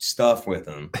stuff with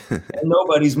him, and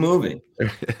nobody's moving.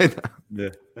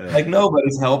 Like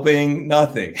nobody's helping,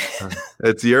 nothing.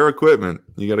 It's your equipment.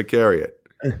 You got to carry it.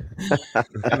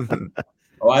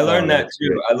 I learned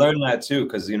that too.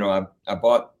 Because I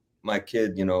bought my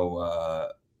kid a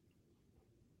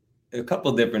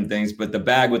couple different things, but the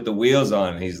bag with the wheels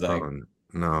on, he's like,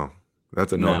 no,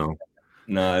 that's a no.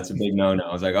 No, it's a big no.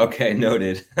 I was like, okay,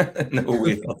 noted. No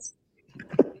wheels.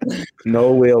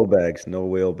 No wheel bags.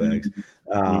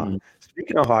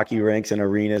 Speaking of hockey rinks and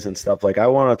arenas and stuff, like I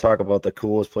want to talk about the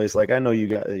coolest place. Like I know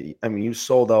you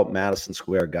sold out Madison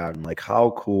Square Garden. Like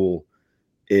how cool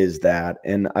is that?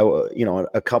 And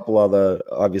a couple other,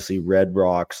 obviously Red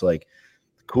Rocks, like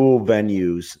cool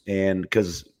venues. And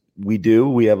because we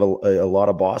have a lot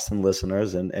of Boston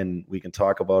listeners, and we can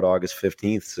talk about August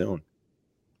 15th soon.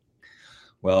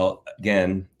 Well,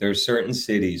 again, there's certain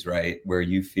cities, right, where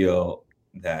you feel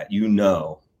that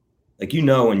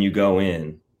when you go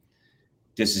in,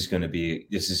 this is going to be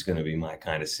my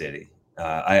kind of city.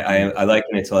 I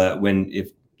liken it to when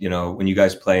you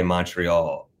guys play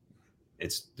Montreal,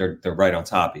 they're right on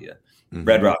top of you. Mm-hmm.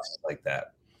 Red Rocks is like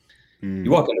that. Mm. You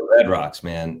walk into Red Rocks,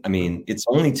 man. I mean, it's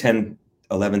only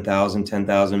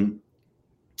 10,000,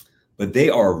 but they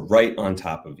are right on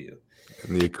top of you.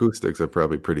 And the acoustics are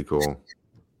probably pretty cool.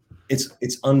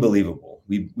 it's unbelievable.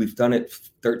 We've done it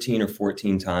 13 or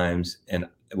 14 times, and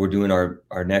we're doing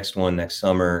our next one next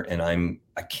summer, and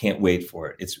I can't wait for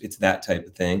it. It's that type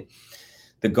of thing.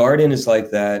 The Garden is like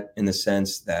that in the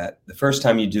sense that the first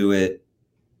time you do it,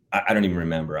 I don't even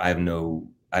remember. I don't know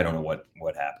what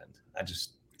happened.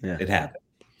 It happened.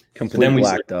 Completely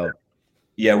blacked out.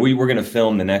 Yeah, we were going to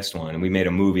film the next one, and we made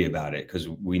a movie about it because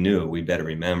we knew we better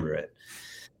remember it.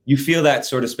 You feel that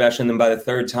sort of special, and then by the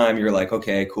third time, you're like,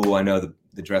 okay, cool. I know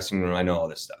the dressing room. I know all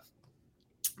this stuff.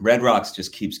 Red Rocks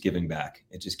just keeps giving back.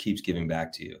 It just keeps giving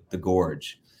back to you. The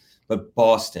Gorge. But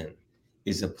Boston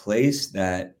is a place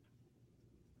that,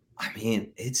 I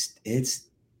mean, it's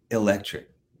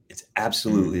electric. It's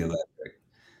absolutely electric.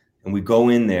 And we go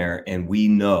in there and we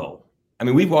know. I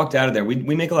mean, we've walked out of there. We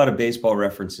make a lot of baseball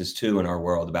references too in our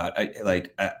world about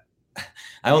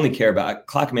I only care about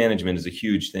clock management is a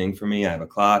huge thing for me. I have a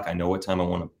clock. I know what time I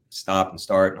want to stop and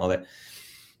start and all that.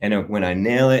 And when I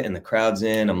nail it and the crowd's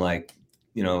in, I'm like,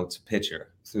 it's a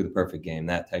pitcher through the perfect game,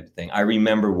 that type of thing. I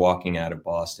remember walking out of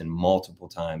Boston multiple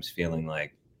times feeling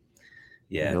like,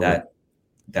 that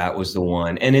was the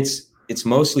one. And it's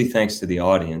mostly thanks to the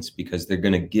audience because they're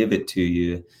going to give it to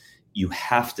you. You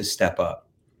have to step up.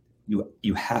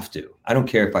 You have to. I don't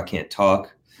care if I can't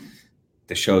talk.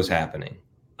 The show's happening.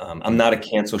 I'm not a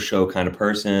cancel show kind of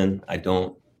person. I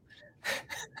don't.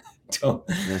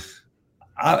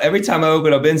 Every time I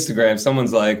open up Instagram,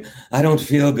 someone's like, I don't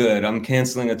feel good. I'm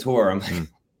canceling a tour. I'm like,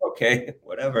 okay,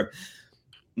 whatever.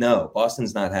 No,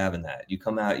 Boston's not having that. You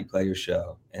come out, you play your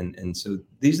show. And so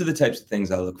these are the types of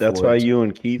things I look for. That's why you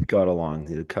and Keith got along,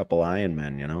 the couple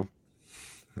Ironmen,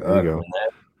 There you go.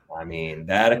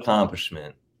 That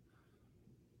accomplishment.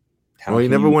 Well, you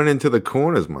never went into the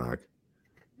corners, Mark.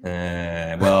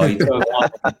 Well, he took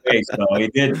off the face, though. He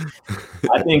did.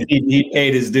 I think he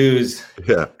paid his dues.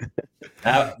 Yeah.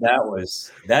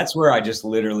 That's where I just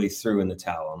literally threw in the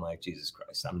towel. I'm like, Jesus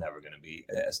Christ, I'm never going to be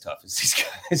as tough as these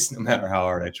guys, no matter how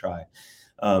hard I try.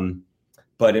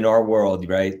 But in our world,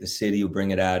 right, the city will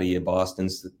bring it out of you.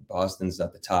 Boston's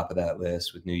at the top of that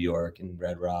list with New York and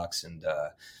Red Rocks and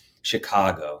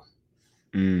Chicago.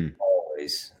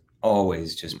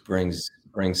 Always just brings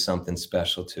something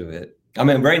special to it. I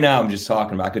mean, right now I'm just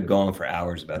talking about. I could go on for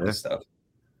hours about this stuff.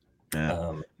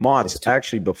 Yeah. Mott's,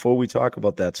 actually, before we talk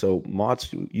about that, so Mott's,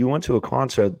 you went to a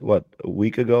concert, what, a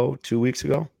week ago, 2 weeks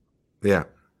ago? Yeah.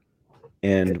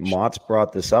 And Mott's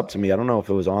brought this up to me. I don't know if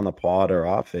it was on the pod or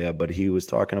off air, but he was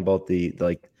talking about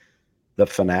the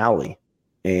finale.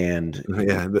 And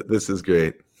yeah, this is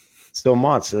great. So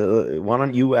Mott's, why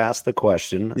don't you ask the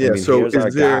question? Yeah. So here's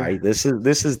our guy. This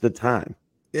is the time.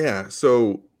 Yeah.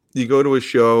 So you go to a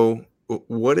show.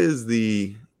 What is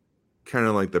the kind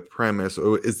of like the premise,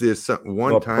 or is there some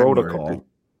one time protocol?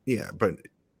 But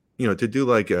to do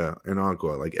like an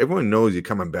encore, like everyone knows you're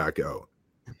coming back out.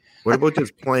 What about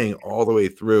just playing all the way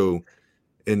through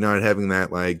and not having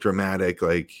that like dramatic,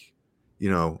 like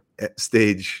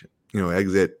stage,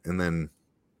 exit, and then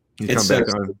you come back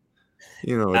on?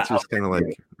 It's just kind of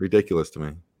like ridiculous to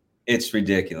me. It's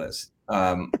ridiculous.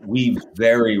 We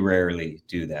very rarely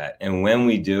do that, and when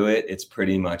we do it, it's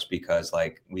pretty much because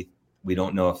like we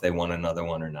don't know if they want another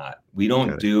one or not. We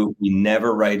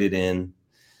never write it in.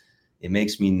 It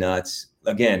makes me nuts.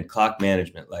 Again, clock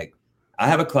management. Like I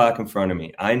have a clock in front of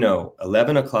me. I know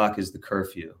 11 o'clock is the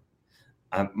curfew.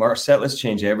 Our set lists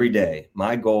change every day.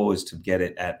 My goal is to get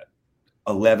it at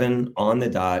 11 on the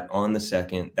dot, on the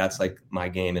second. That's like my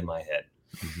game in my head.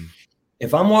 Mm-hmm.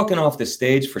 If I'm walking off the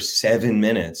stage for 7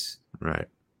 minutes, right?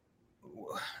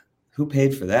 Who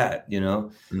paid for that?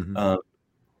 Mm-hmm.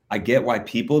 I get why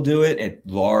people do it at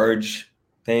large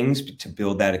things to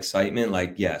build that excitement.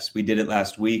 Like, yes, we did it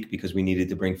last week because we needed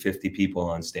to bring 50 people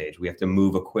on stage. We have to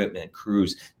move equipment,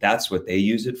 crews. That's what they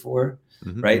use it for,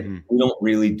 right? Mm-hmm. We don't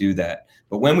really do that.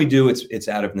 But when we do, it's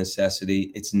out of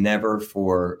necessity. It's never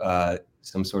for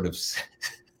some sort of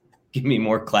give me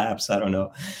more claps. I don't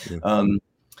know. Yeah.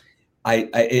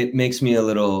 It makes me a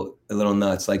little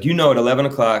nuts. Like, at 11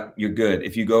 o'clock, you're good.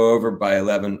 If you go over by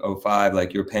 11:05,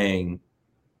 like you're paying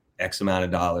X amount of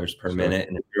dollars per minute.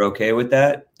 And if you're okay with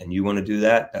that and you want to do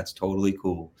that, that's totally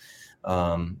cool.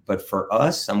 But for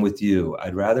us, I'm with you.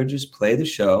 I'd rather just play the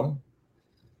show.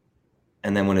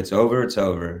 And then when it's over,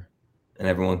 and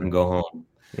everyone can go home.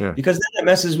 Yeah. Because then it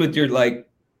messes with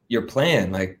your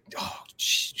plan. Like,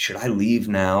 should I leave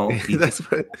now? That's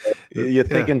what you're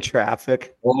thinking.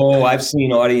 Traffic. Oh, I've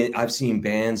seen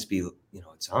bands be,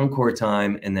 it's encore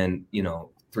time. And then,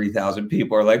 3,000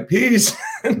 people are like, peace.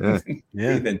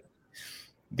 Yeah.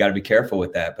 Got to be careful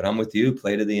with that, but I'm with you.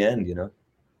 Play to the end,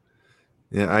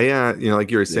 Yeah,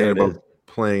 like you were saying about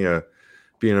playing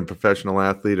being a professional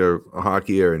athlete or a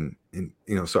hockeyer, and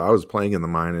so I was playing in the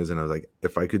minors, and I was like,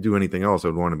 if I could do anything else, I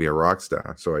would want to be a rock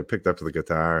star. So I picked up the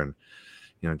guitar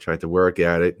and tried to work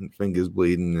at it, and fingers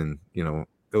bleeding, and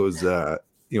it was a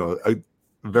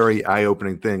very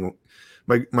eye-opening thing.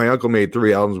 My uncle made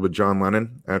 3 albums with John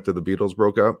Lennon after the Beatles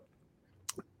broke up,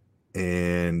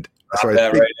 and so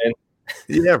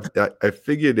I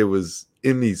figured it was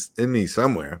in me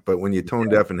somewhere. But when you're tone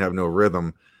deaf and have no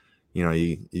rhythm,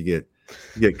 you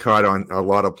get caught on a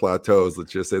lot of plateaus.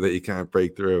 Let's just say that you can't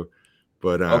break through.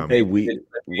 But okay,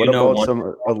 what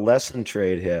about a lesson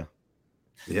trade here?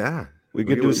 Yeah, we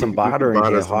could do some bartering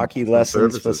here. Hockey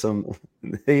lessons for some.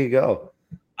 There you go.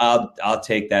 I'll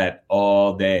take that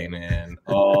all day, man,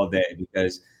 all day,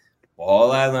 because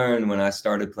all I learned when I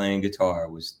started playing guitar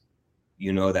was,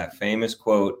 that famous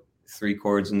quote, 3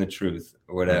 chords and the truth,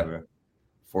 or whatever.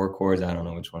 4 chords, I don't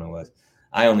know which one it was.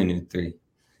 I only knew 3.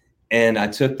 And I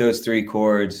took those 3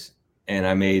 chords and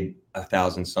I made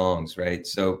 1,000 songs, right?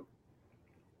 So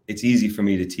it's easy for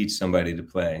me to teach somebody to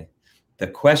play. The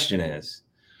question is,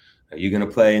 are you going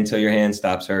to play until your hand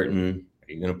stops hurting?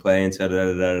 Are you going to play until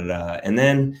da-da-da-da-da? And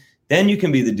then you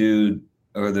can be the dude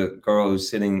or the girl who's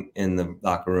sitting in the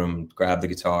locker room, grab the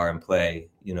guitar and play,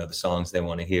 the songs they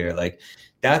want to hear. Like,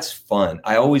 that's fun.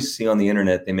 I always see on the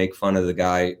internet, they make fun of the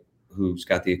guy who's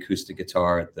got the acoustic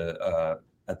guitar at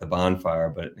the bonfire,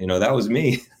 but that was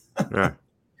me. Yeah.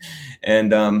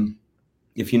 And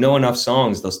if you know enough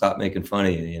songs, they'll stop making fun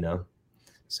of you,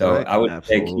 So right. I would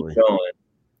say keep going.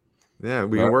 Yeah,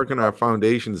 we can work on our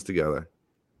foundations together.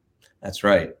 That's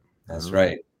right. That's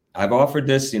right. I've offered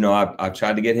this, I've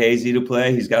tried to get Hazy to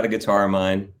play. He's got a guitar of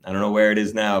mine. I don't know where it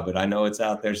is now, but I know it's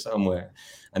out there somewhere.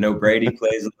 I know Brady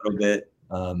plays a little bit.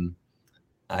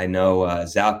 I know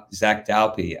Zach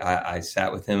Dalpy. I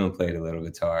sat with him and played a little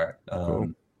guitar.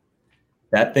 Cool.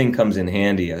 That thing comes in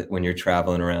handy when you're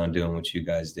traveling around doing what you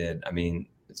guys did. I mean,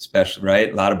 especially,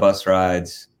 right? A lot of bus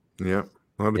rides. Yeah.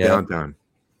 A lot of downtime.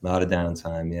 A lot of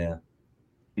downtime. Yeah.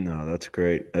 No, that's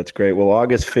great. That's great. Well,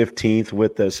 August 15th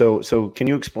with the so can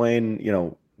you explain,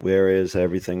 where is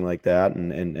everything like that,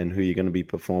 and who you're going to be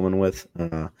performing with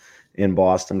in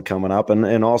Boston coming up,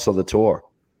 and also the tour?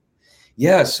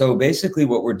 Yeah. So basically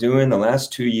what we're doing the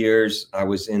last 2 years, I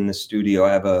was in the studio.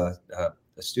 I have a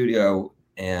studio,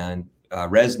 and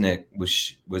Resnick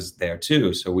was there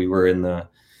too. So we were in the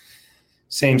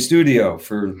same studio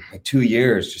for like 2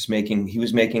 years, he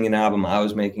was making an album. I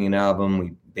was making an album.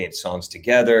 We made songs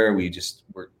together.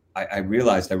 I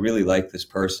realized I really like this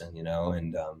person, and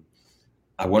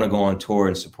I want to go on tour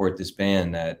and support this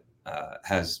band that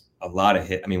has a lot of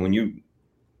hit. I mean, when you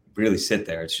really sit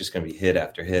there, it's just going to be hit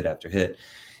after hit after hit,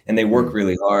 and they work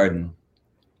really hard, and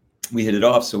we hit it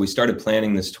off. So we started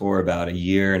planning this tour about 1.5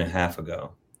 years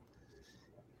ago,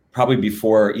 probably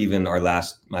before even my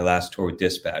last tour with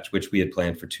Dispatch, which we had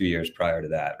planned for 2 years prior to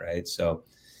that. Right. So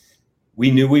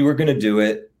we knew we were going to do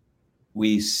it.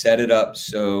 We set it up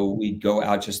so we'd go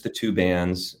out just the 2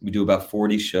 bands. We do about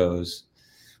 40 shows.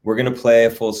 We're going to play a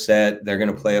full set. They're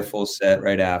going to play a full set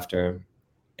right after.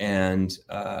 And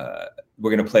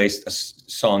we're going to play a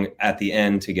song at the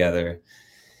end together.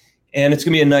 And it's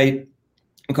going to be a night,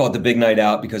 we call it the big night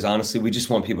out, because honestly, we just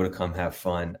want people to come have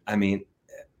fun. I mean,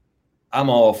 I'm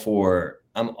all for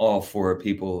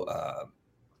people,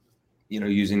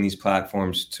 using these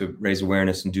platforms to raise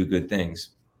awareness and do good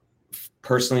things.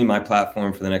 Personally, my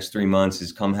platform for the next 3 months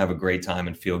is come have a great time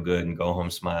and feel good and go home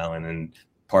smiling and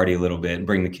party a little bit and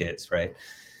bring the kids, right?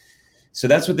 So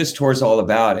that's what this tour is all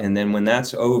about. And then when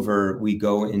that's over, we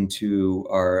go into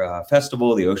our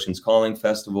festival, the Ocean's Calling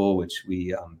Festival, which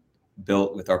we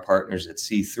built with our partners at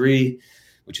C3,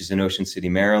 which is in Ocean City,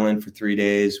 Maryland, for 3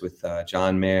 days with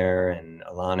John Mayer and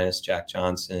Alanis, Jack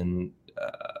Johnson.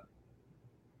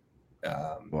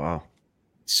 Wow.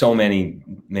 So many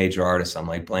major artists. I'm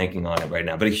like blanking on it right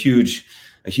now, but a huge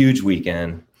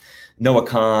weekend. Noah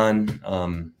Khan,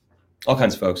 all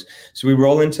kinds of folks. So we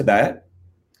roll into that,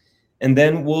 and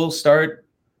then we'll start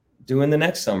doing the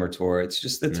next summer tour. It's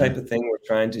just the type of thing we're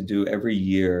trying to do every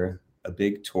year, a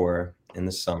big tour in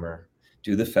the summer,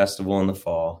 do the festival in the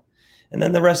fall. And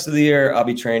then the rest of the year, I'll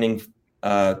be training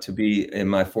to be in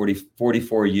my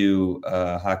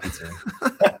 44U hockey team.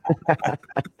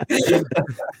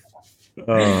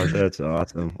 Oh, that's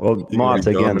awesome. Well, Marc,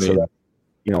 again, so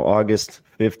August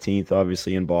 15th,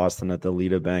 obviously in Boston at the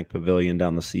Leader Bank Pavilion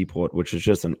down the Seaport, which is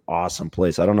just an awesome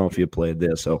place. I don't know if you played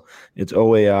there. So it's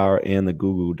O.A.R. and the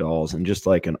Goo Goo Dolls, and just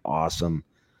like an awesome,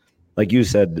 like you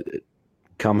said,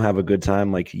 come have a good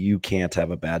time. Like, you can't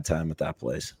have a bad time at that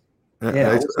place.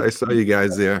 Yeah, I saw you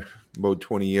guys there about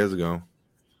 20 years ago.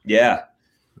 Yeah,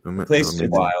 the place is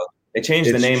wild. They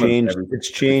changed the name of everything. It's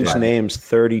changed names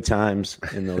 30 times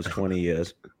in those 20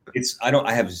 years.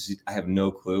 I have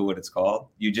no clue what it's called.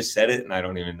 You just said it and I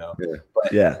don't even know. Yeah.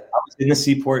 But I was in the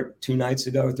Seaport 3 nights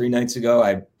ago.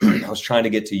 I was trying to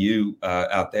get to you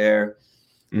out there.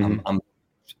 Mm-hmm. I'm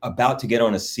about to get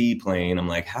on a seaplane. I'm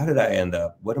like, how did I end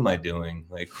up? What am I doing?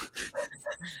 Like,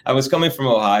 I was coming from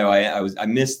Ohio. I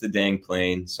missed the dang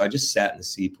plane. So I just sat in the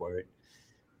Seaport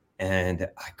and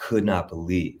I could not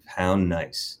believe how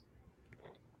nice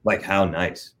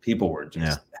people were.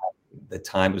 Just the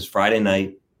time was Friday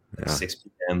night, like 6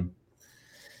 p.m.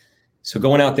 So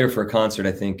going out there for a concert,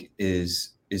 I think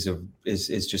is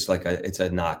just like it's a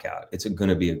knockout. It's going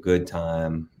to be a good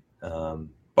time.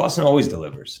 Boston always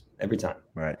delivers every time.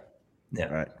 Right.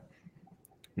 Yeah. Right.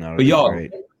 No, but y'all,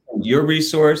 great. Your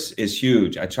resource is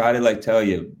huge. I try to tell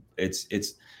you,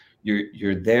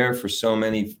 you're there for so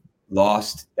many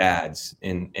lost dads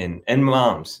and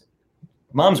moms.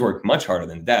 Moms work much harder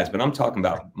than dads, but I'm talking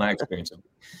about my experience.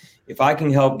 If I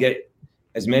can help get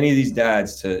as many of these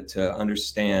dads to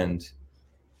understand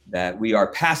that we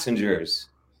are passengers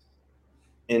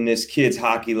in this kid's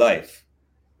hockey life.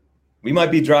 We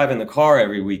might be driving the car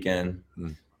every weekend,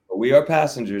 but we are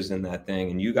passengers in that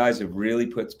thing. And you guys have really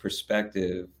put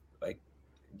perspective,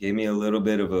 gave me a little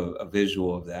bit of a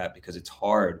visual of that, because it's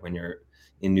hard when you're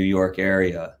in New York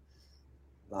area.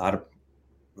 A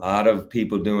lot of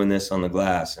people doing this on the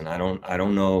glass, and I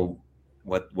don't know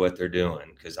what they're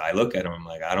doing, because I look at them, I'm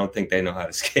like, I don't think they know how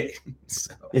to skate.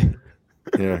 So.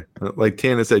 Yeah, like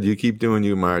Tanner said, you keep doing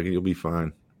you, Mark, and you'll be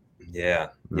fine. Yeah.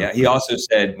 He also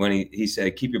said when he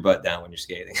said, keep your butt down when you're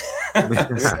skating.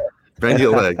 Bend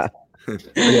your legs.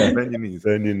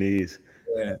 Bend your knees.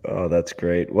 Yeah. Oh, that's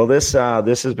great. Well, this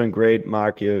has been great,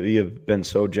 Marc. You've been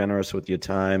so generous with your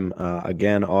time.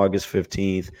 Again, August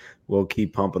 15th. We'll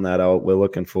keep pumping that out. We're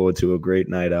looking forward to a great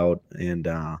night out. And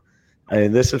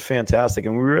this is fantastic.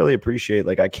 And we really appreciate,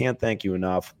 I can't thank you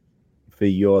enough for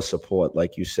your support.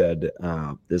 Like you said,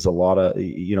 there's a lot of,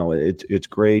 it's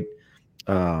great.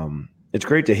 It's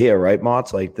great to hear, right, Marc?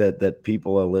 That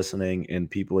people are listening and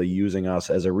people are using us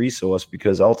as a resource,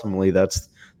 because ultimately that's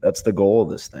the goal of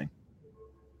this thing.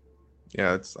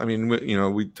 Yeah,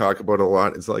 we talk about a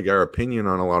lot. It's like our opinion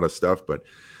on a lot of stuff, but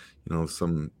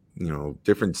some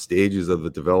different stages of the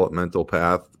developmental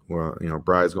path. Where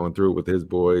Bry's going through it with his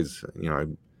boys.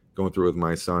 I'm going through it with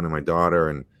my son and my daughter,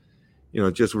 and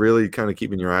just really kind of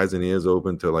keeping your eyes and ears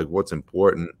open to what's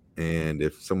important. And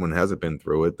if someone hasn't been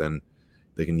through it, then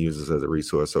they can use this as a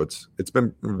resource. So it's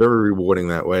been very rewarding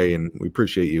that way, and we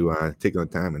appreciate you taking the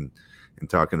time and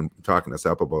talking us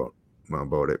up about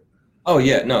it. Oh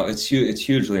yeah, no, it's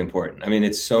hugely important. I mean,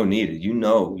 it's so needed. You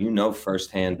know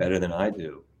firsthand better than I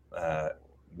do,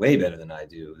 way better than I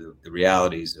do, the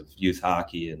realities of youth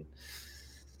hockey and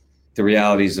the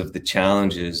realities of the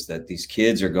challenges that these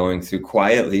kids are going through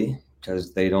quietly,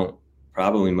 because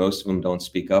most of them don't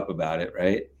speak up about it,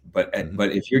 right? But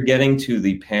if you're getting to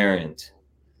the parent,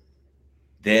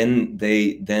 then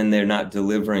they're not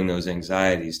delivering those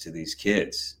anxieties to these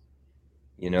kids.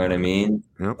 You know what I mean?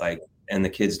 Yep. And the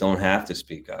kids don't have to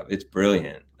speak up. It's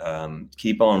brilliant.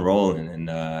 Keep on rolling, and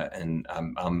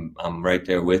I'm right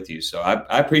there with you. So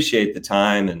I appreciate the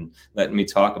time and letting me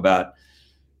talk about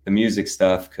the music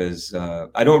stuff, because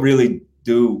I don't really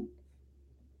do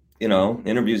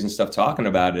interviews and stuff talking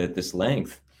about it at this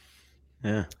length.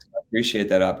 Yeah. Appreciate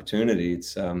that opportunity.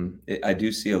 It's I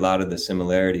do see a lot of the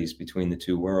similarities between the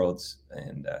two worlds,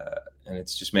 and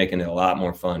it's just making it a lot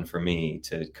more fun for me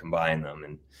to combine them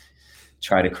and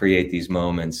try to create these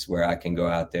moments where I can go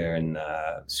out there and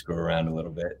screw around a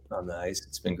little bit on the ice.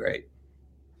 It's been great.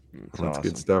 That's awesome.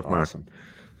 Good stuff, Marc. Awesome.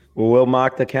 Well, we'll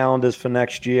mark the calendars for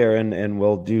next year, and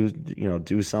we'll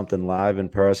do something live in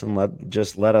person.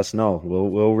 Let us know.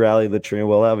 We'll rally the tree.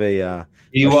 We'll have a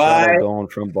shuttle going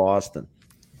from Boston.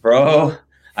 Bro,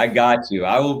 I got you.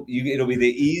 It'll be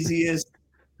the easiest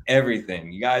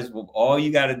everything. You guys all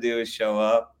you got to do is show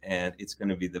up, and it's going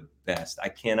to be the best. I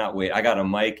cannot wait. I got to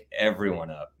mic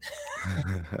everyone up.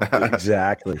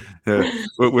 Exactly.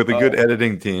 With a good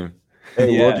editing team.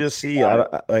 Hey, we'll just see. I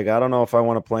don't know if I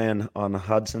want to play on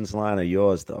Hudson's line or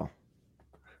yours, though.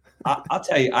 I'll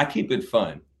tell you, I keep it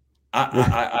fun.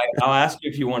 I'll ask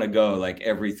you if you want to go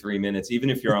every 3 minutes,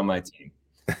 even if you're on my team.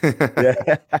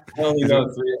 I only know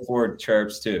 3 or 4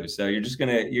 chirps too, so you're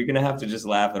gonna have to just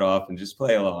laugh it off and just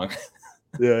play along.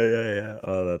 Yeah.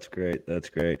 Oh, that's great.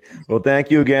 Well, thank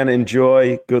you again.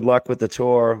 Enjoy. Good luck with the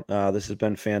tour. This has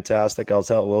been fantastic. We'll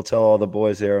tell all the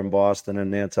boys there in Boston and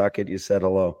Nantucket you said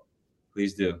hello.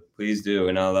 Please do,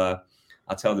 and I'll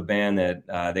tell the band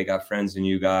that they got friends in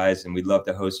you guys, and we'd love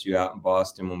to host you out in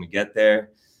Boston when we get there.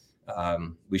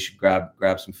 we should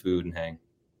grab some food and hang.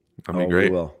 That'd be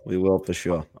great. We will for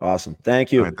sure. Awesome.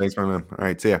 Thank you. All right, thanks, my man. All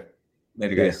right, see ya.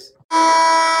 Later, guys.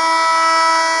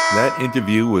 That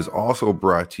interview was also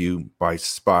brought to you by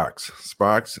Sparks.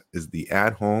 Sparks is the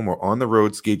at-home or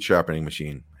on-the-road skate sharpening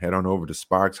machine. Head on over to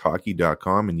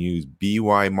sparkshockey.com and use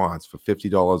BYMOTS for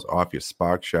 $50 off your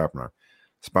Sparks sharpener.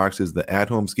 Sparks is the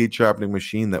at-home skate sharpening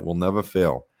machine that will never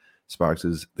fail. Sparks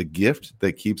is the gift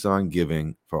that keeps on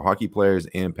giving for hockey players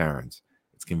and parents.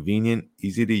 It's convenient,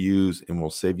 easy to use, and will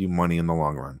save you money in the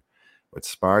long run. With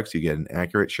Sparks, you get an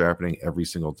accurate sharpening every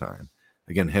single time.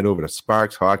 Again, head over to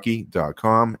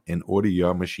sparkshockey.com and order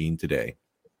your machine today.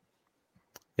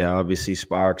 Yeah, obviously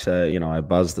Sparks, I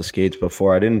buzzed the skates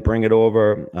before. I didn't bring it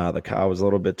over. The car was a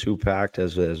little bit too packed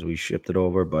as we shipped it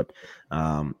over, but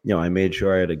I made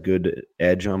sure I had a good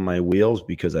edge on my wheels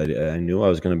because I knew I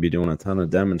was going to be doing a ton of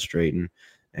demonstrating,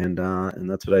 and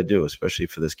that's what I do, especially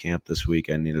for this camp this week.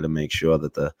 I needed to make sure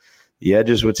that the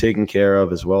edges were taken care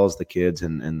of as well as the kids,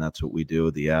 and that's what we do,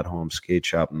 the at-home skate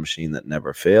shopping machine that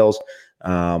never fails.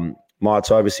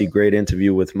 Mott's obviously great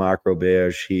interview with Marc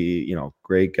Roberge. He,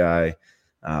 great guy,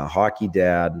 hockey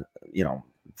dad,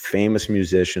 famous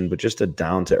musician, but just a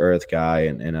down-to-earth guy,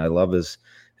 and I love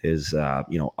his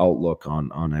outlook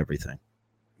on everything.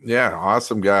 Yeah,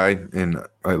 awesome guy, and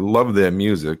I love their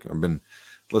music. I've been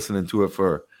listening to it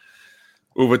for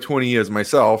over 20 years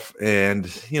myself, and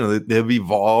they've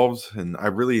evolved, and I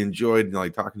really enjoyed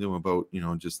talking to them about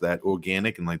just that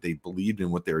organic, and they believed in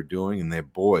what they were doing, and they're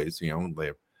boys,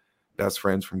 they're best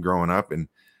friends from growing up, and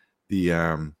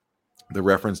the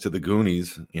reference to the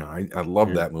Goonies, I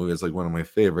love that movie. It's one of my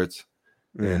favorites.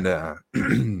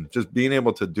 And just being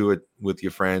able to do it with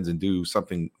your friends and do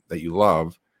something that you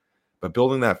love, but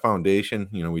building that foundation,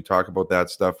 we talk about that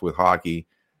stuff with hockey.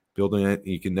 Building it,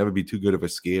 you can never be too good of a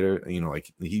skater.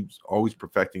 He's always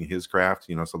perfecting his craft.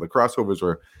 So the crossovers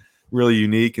were really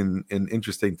unique and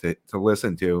interesting to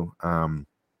listen to.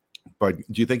 But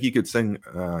do you think you could sing?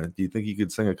 Do you think you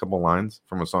could sing a couple lines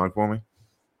from a song for me?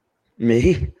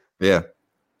 Me? Yeah,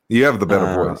 you have the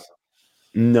better voice.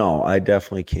 No, I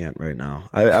definitely can't right now.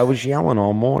 I was yelling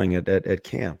all morning at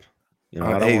camp.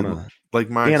 I don't want to. Like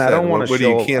Marc said, I don't want to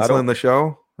show. Are you canceling the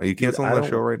show? Are you canceling the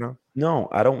show right now? No,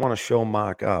 I don't want to show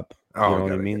Marc up. You know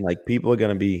what I mean? People are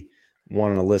going to be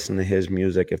wanting to listen to his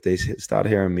music. If they start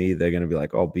hearing me, they're going to be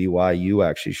like, "Oh, BY, you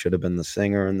actually should have been the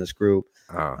singer in this group.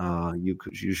 You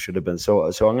should have been." So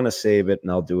I'm going to save it,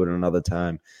 and I'll do it another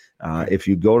time. If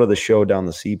you go to the show down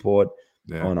the Seaport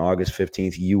on August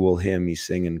 15th, you will hear me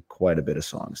singing quite a bit of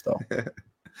songs, though.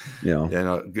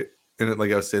 And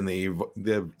like I was saying,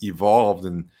 they've evolved,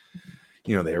 and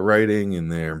their writing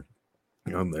and their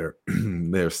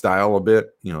their style a bit.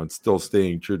 It's still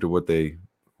staying true to what they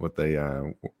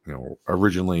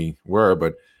originally were.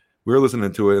 But we were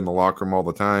listening to it in the locker room all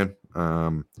the time.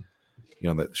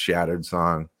 That Shattered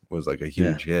song was a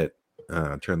huge hit.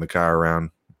 Turn the Car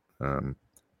Around.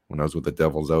 When I was with the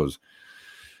Devils, that was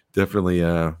definitely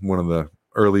one of the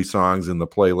early songs in the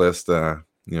playlist.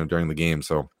 During the game.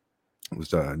 So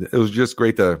it was just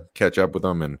great to catch up with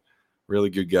him, and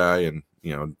really good guy, and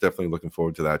definitely looking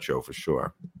forward to that show for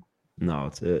sure.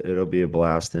 No, it'll be a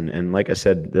blast, and like I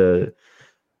said, the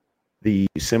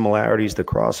similarities, the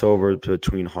crossover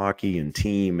between hockey and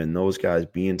team, and those guys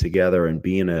being together and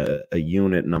being a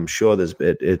unit, and I'm sure there's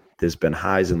been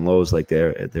highs and lows like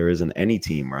there isn't any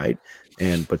team, right?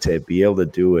 But to be able to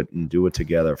do it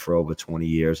together for over 20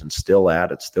 years and still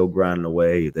at it, still grinding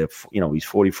away. He's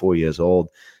 44 years old.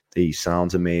 He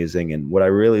sounds amazing, and what I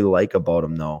really like about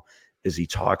him though is he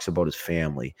talks about his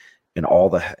family and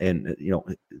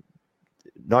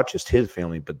not just his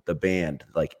family, but the band,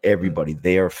 everybody,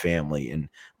 their family, and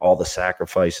all the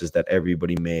sacrifices that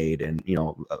everybody made. And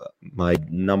my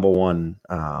number one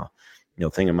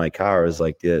thing in my car is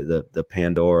the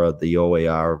Pandora, the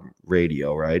O.A.R.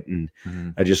 radio, right? And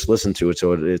I just listen to it,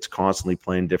 so it's constantly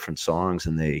playing different songs,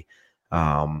 and they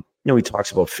he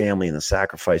talks about family and the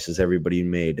sacrifices everybody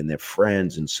made and their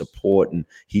friends and support. And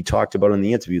he talked about in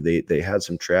the interview, they had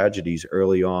some tragedies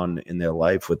early on in their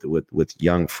life with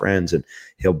young friends, and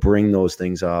he'll bring those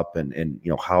things up, and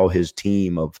how his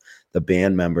team of the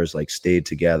band members stayed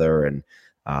together and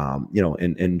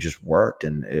and just worked.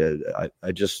 And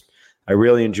I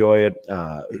really enjoy it.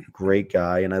 Great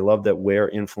guy. And I love that we're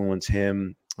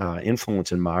influencing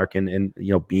Marc and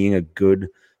being a good,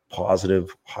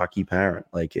 positive hockey parent.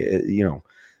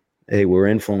 Hey, we're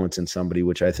influencing somebody,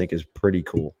 which I think is pretty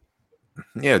cool.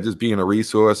 Yeah, just being a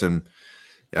resource. And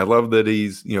I love that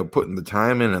he's putting the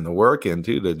time in and the work in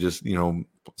too, to just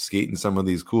skating some of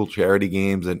these cool charity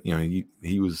games that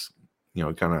he was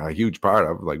kind of a huge part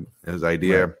of. His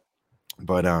idea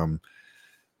but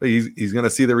he's going to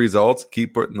see the results,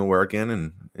 keep putting the work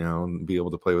in, and be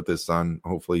able to play with his son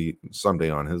hopefully someday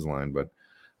on his line. But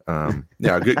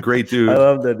yeah, great dude. I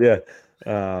love that. Yeah.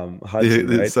 Hudson,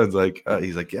 his right? son's like,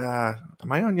 he's like, yeah,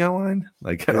 am I on your line?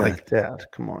 Like, Dad,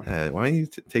 come on. Why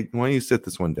don't you sit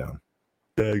this one down?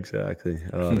 Yeah, exactly.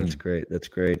 Oh, that's great. That's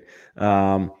great.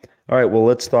 All right. Well,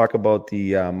 let's talk about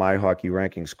the My Hockey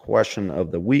Rankings question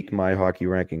of the week,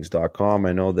 myhockeyrankings.com.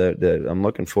 I know that I'm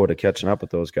looking forward to catching up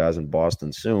with those guys in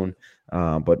Boston soon.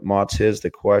 But Mott's, here's the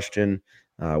question.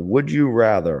 Would you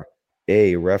rather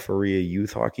A, referee a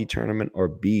youth hockey tournament, or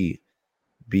B,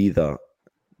 be the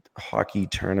hockey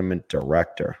tournament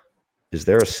director? Is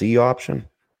there a C option?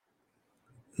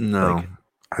 No. Like,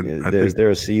 I is think, there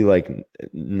a C, like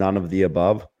none of the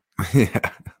above?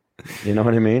 yeah. You know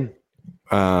what I mean?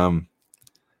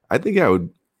 I think I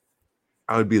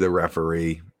would be the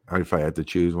referee if I had to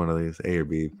choose one of these, A or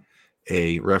B.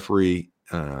 A, referee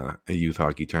a youth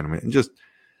hockey tournament, and just,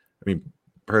 I mean,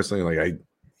 personally, like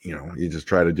you just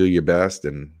try to do your best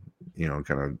and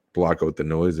kind of block out the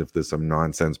noise if there's some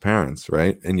nonsense parents,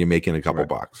 right? And you're making a couple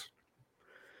bucks.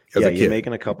 You're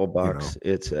making a couple bucks.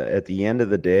 It's at the end of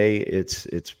the day,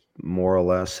 it's more or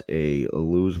less a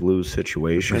lose-lose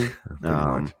situation.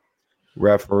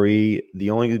 Referee, the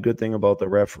only good thing about the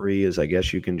referee is I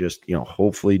guess you can just,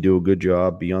 hopefully do a good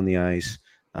job, be on the ice,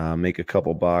 make a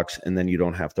couple bucks, and then you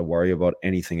don't have to worry about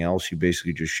anything else. You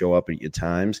basically just show up at your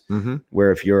times. Mm-hmm.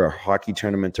 Where if you're a hockey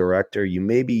tournament director, you're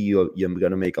going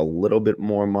to make a little bit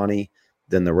more money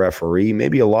than the referee,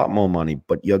 maybe a lot more money,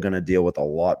 but you're going to deal with a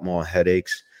lot more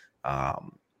headaches,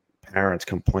 parents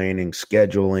complaining,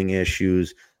 scheduling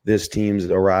issues, this team's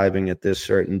arriving at this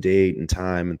certain date and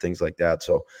time and things like that.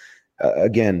 So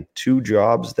again, two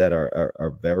jobs that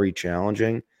are very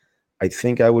challenging. I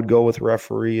think I would go with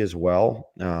referee as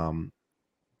well,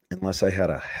 unless I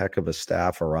had a heck of a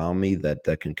staff around me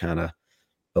that can kind of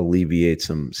alleviate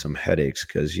some headaches,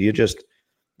 because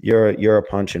you're a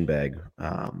punching bag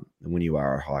when you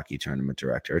are a hockey tournament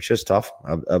director. It's just tough.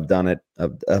 I've done it.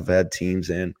 I've had teams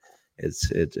in.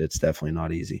 It's definitely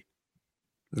not easy.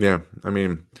 Yeah, I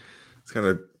mean, it's kind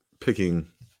of picking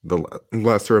the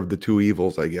lesser of the two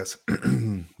evils, I guess.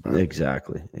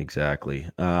 Exactly.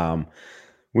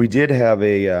 We did have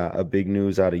a big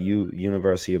news out of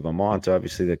University of Vermont.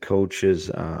 Obviously, the coaches,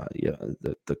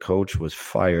 the coach was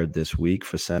fired this week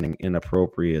for sending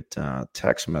inappropriate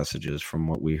text messages, from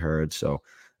what we heard. So,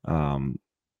 Todd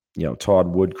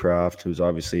Woodcroft, who's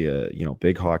obviously a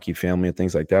big hockey family and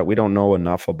things like that. We don't know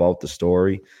enough about the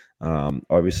story.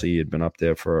 Obviously, he had been up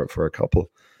there for a couple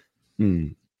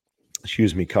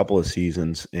of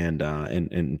seasons and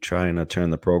trying to turn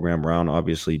the program around.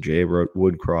 Obviously, Jay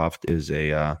Woodcroft is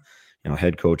a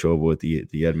head coach over with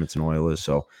the Edmonton Oilers.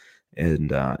 So, and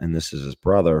this is his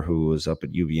brother who was up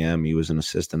at UVM. He was an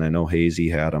assistant. I know Hazy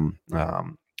had him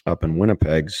up in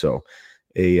Winnipeg. So,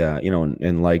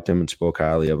 and liked him and spoke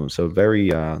highly of him. So very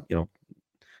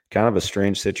kind of a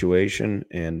strange situation,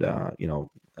 and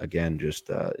again,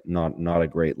 just not a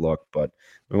great look, but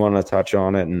we want to touch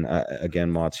on it. And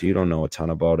again, Mats, you don't know a ton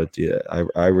about it.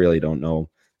 I really don't know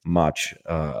much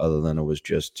other than it was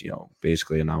just,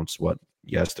 basically announced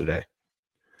yesterday.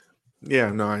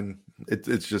 Yeah, no, and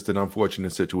it's just an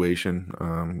unfortunate situation.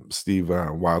 Steve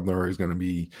Wildler is going to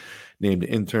be named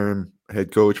interim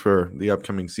head coach for the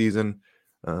upcoming season.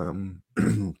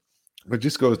 It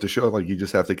just goes to show, like, you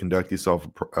just have to conduct yourself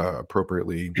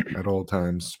appropriately at all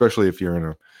times, especially if you're in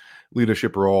a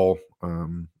leadership role.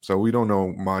 So we don't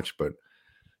know much, but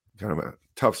kind of a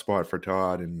tough spot for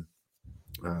Todd and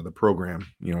the program.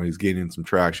 He's gaining some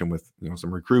traction with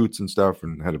some recruits and stuff,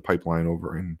 and had a pipeline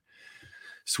over in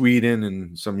Sweden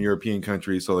and some European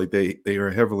countries. So like they are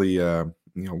heavily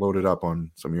loaded up on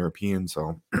some Europeans.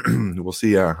 So we'll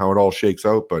see how it all shakes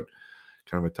out, but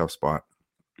kind of a tough spot.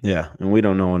 Yeah, and we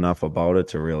don't know enough about it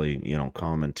to really,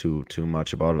 comment too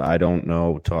much about it. I don't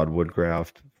know Todd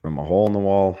Woodcroft from a hole in the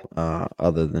wall,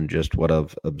 other than just what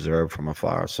I've observed from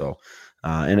afar. So,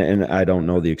 and I don't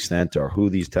know the extent or who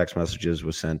these text messages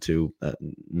were sent to,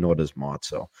 nor does Mott.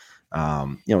 So,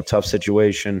 tough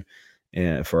situation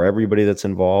for everybody that's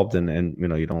involved, and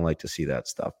you don't like to see that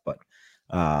stuff, but.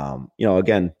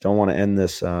 Again, don't want to end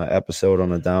this episode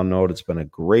on a down note. It's been a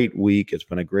great week. It's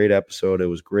been a great episode. It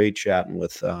was great chatting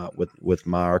with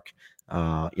Marc.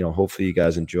 Hopefully you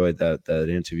guys enjoyed that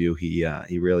interview.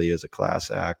 He really is a class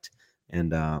act,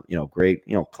 and great,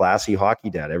 classy hockey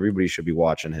dad. Everybody should be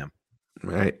watching him.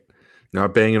 Right,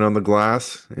 not banging on the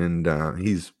glass, and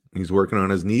he's working on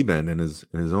his knee bend in his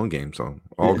own game. So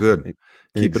all good.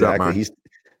 Keep it up, Marc.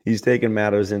 he's taken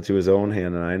matters into his own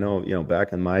hand. And I know,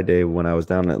 back in my day when I was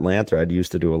down in Atlanta, I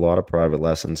used to do a lot of private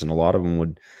lessons, and a lot of them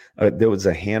would. There was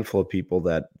a handful of people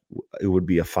that it would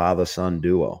be a father-son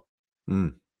duo.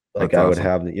 Mm, Like that's I would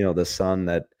awesome. have, the son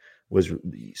that was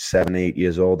 7, 8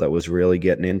 years old that was really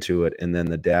getting into it, and then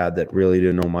the dad that really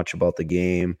didn't know much about the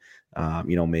game.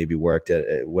 Maybe worked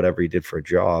at whatever he did for a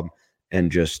job,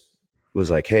 and just was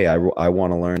like, hey, I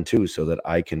want to learn too, so that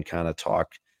I can kind of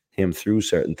talk him through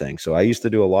certain things. So I used to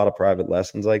do a lot of private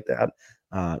lessons like that,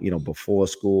 before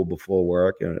school, before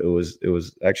work, and it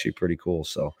was actually pretty cool.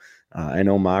 So I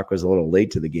know Marc was a little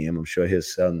late to the game. I'm sure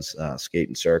his son's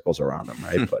skating circles around him,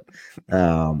 right? But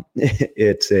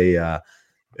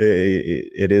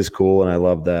it is cool, and I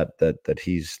love that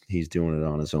he's doing it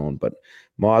on his own. But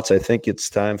Marc, I think it's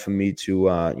time for me to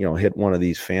hit one of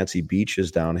these fancy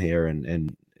beaches down here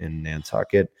in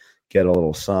Nantucket, get a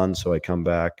little sun, so I come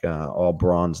back all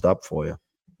bronzed up for you.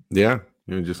 Yeah,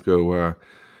 you just go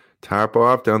top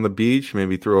off down the beach,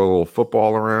 maybe throw a little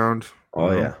football around.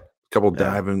 Oh yeah, a couple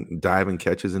diving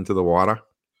catches into the water.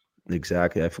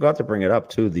 Exactly. I forgot to bring it up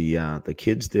too. The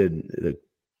kids did the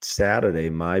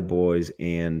Saturday. My boys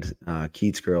and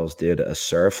Keith's girls did a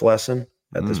surf lesson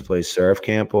at this place, surf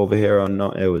camp over here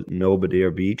it was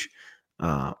Nobadir Beach.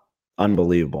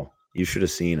 Unbelievable. You should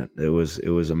have seen it. It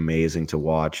was amazing to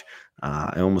watch.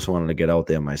 I almost wanted to get out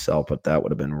there myself, but that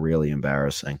would have been really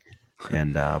embarrassing.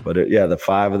 And the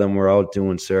 5 of them were out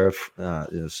doing surf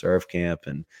camp,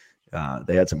 and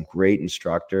they had some great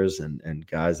instructors and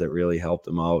guys that really helped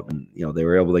them out, and they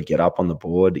were able to get up on the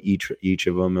board, each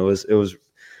of them. It was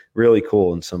really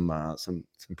cool, and some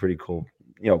pretty cool,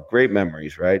 great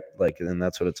memories, right? Like, and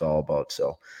that's what it's all about.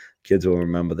 So kids will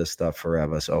remember this stuff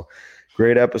forever. So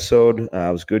great episode. It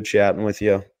was good chatting with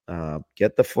you.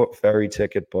 Get the ferry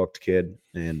ticket booked, kid,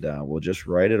 and we'll just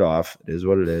write it off. It is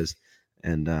what it is.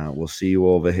 And we'll see you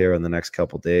over here in the next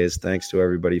couple of days. Thanks to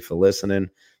everybody for listening.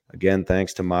 Again,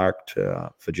 thanks to Marc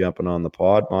for jumping on the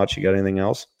pod. Marc, you got anything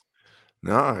else?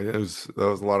 No, that was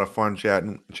a lot of fun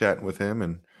chatting with him,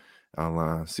 and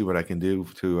I'll see what I can do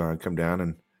to come down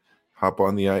and hop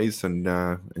on the ice and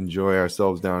enjoy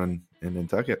ourselves down in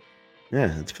Nantucket.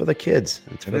 Yeah, it's for the kids.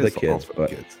 It's all for the kids.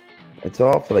 Kids. It's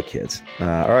all for the kids.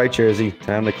 All right, Jersey,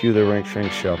 time to cue the Rink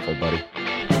Shrink Shuffle, buddy.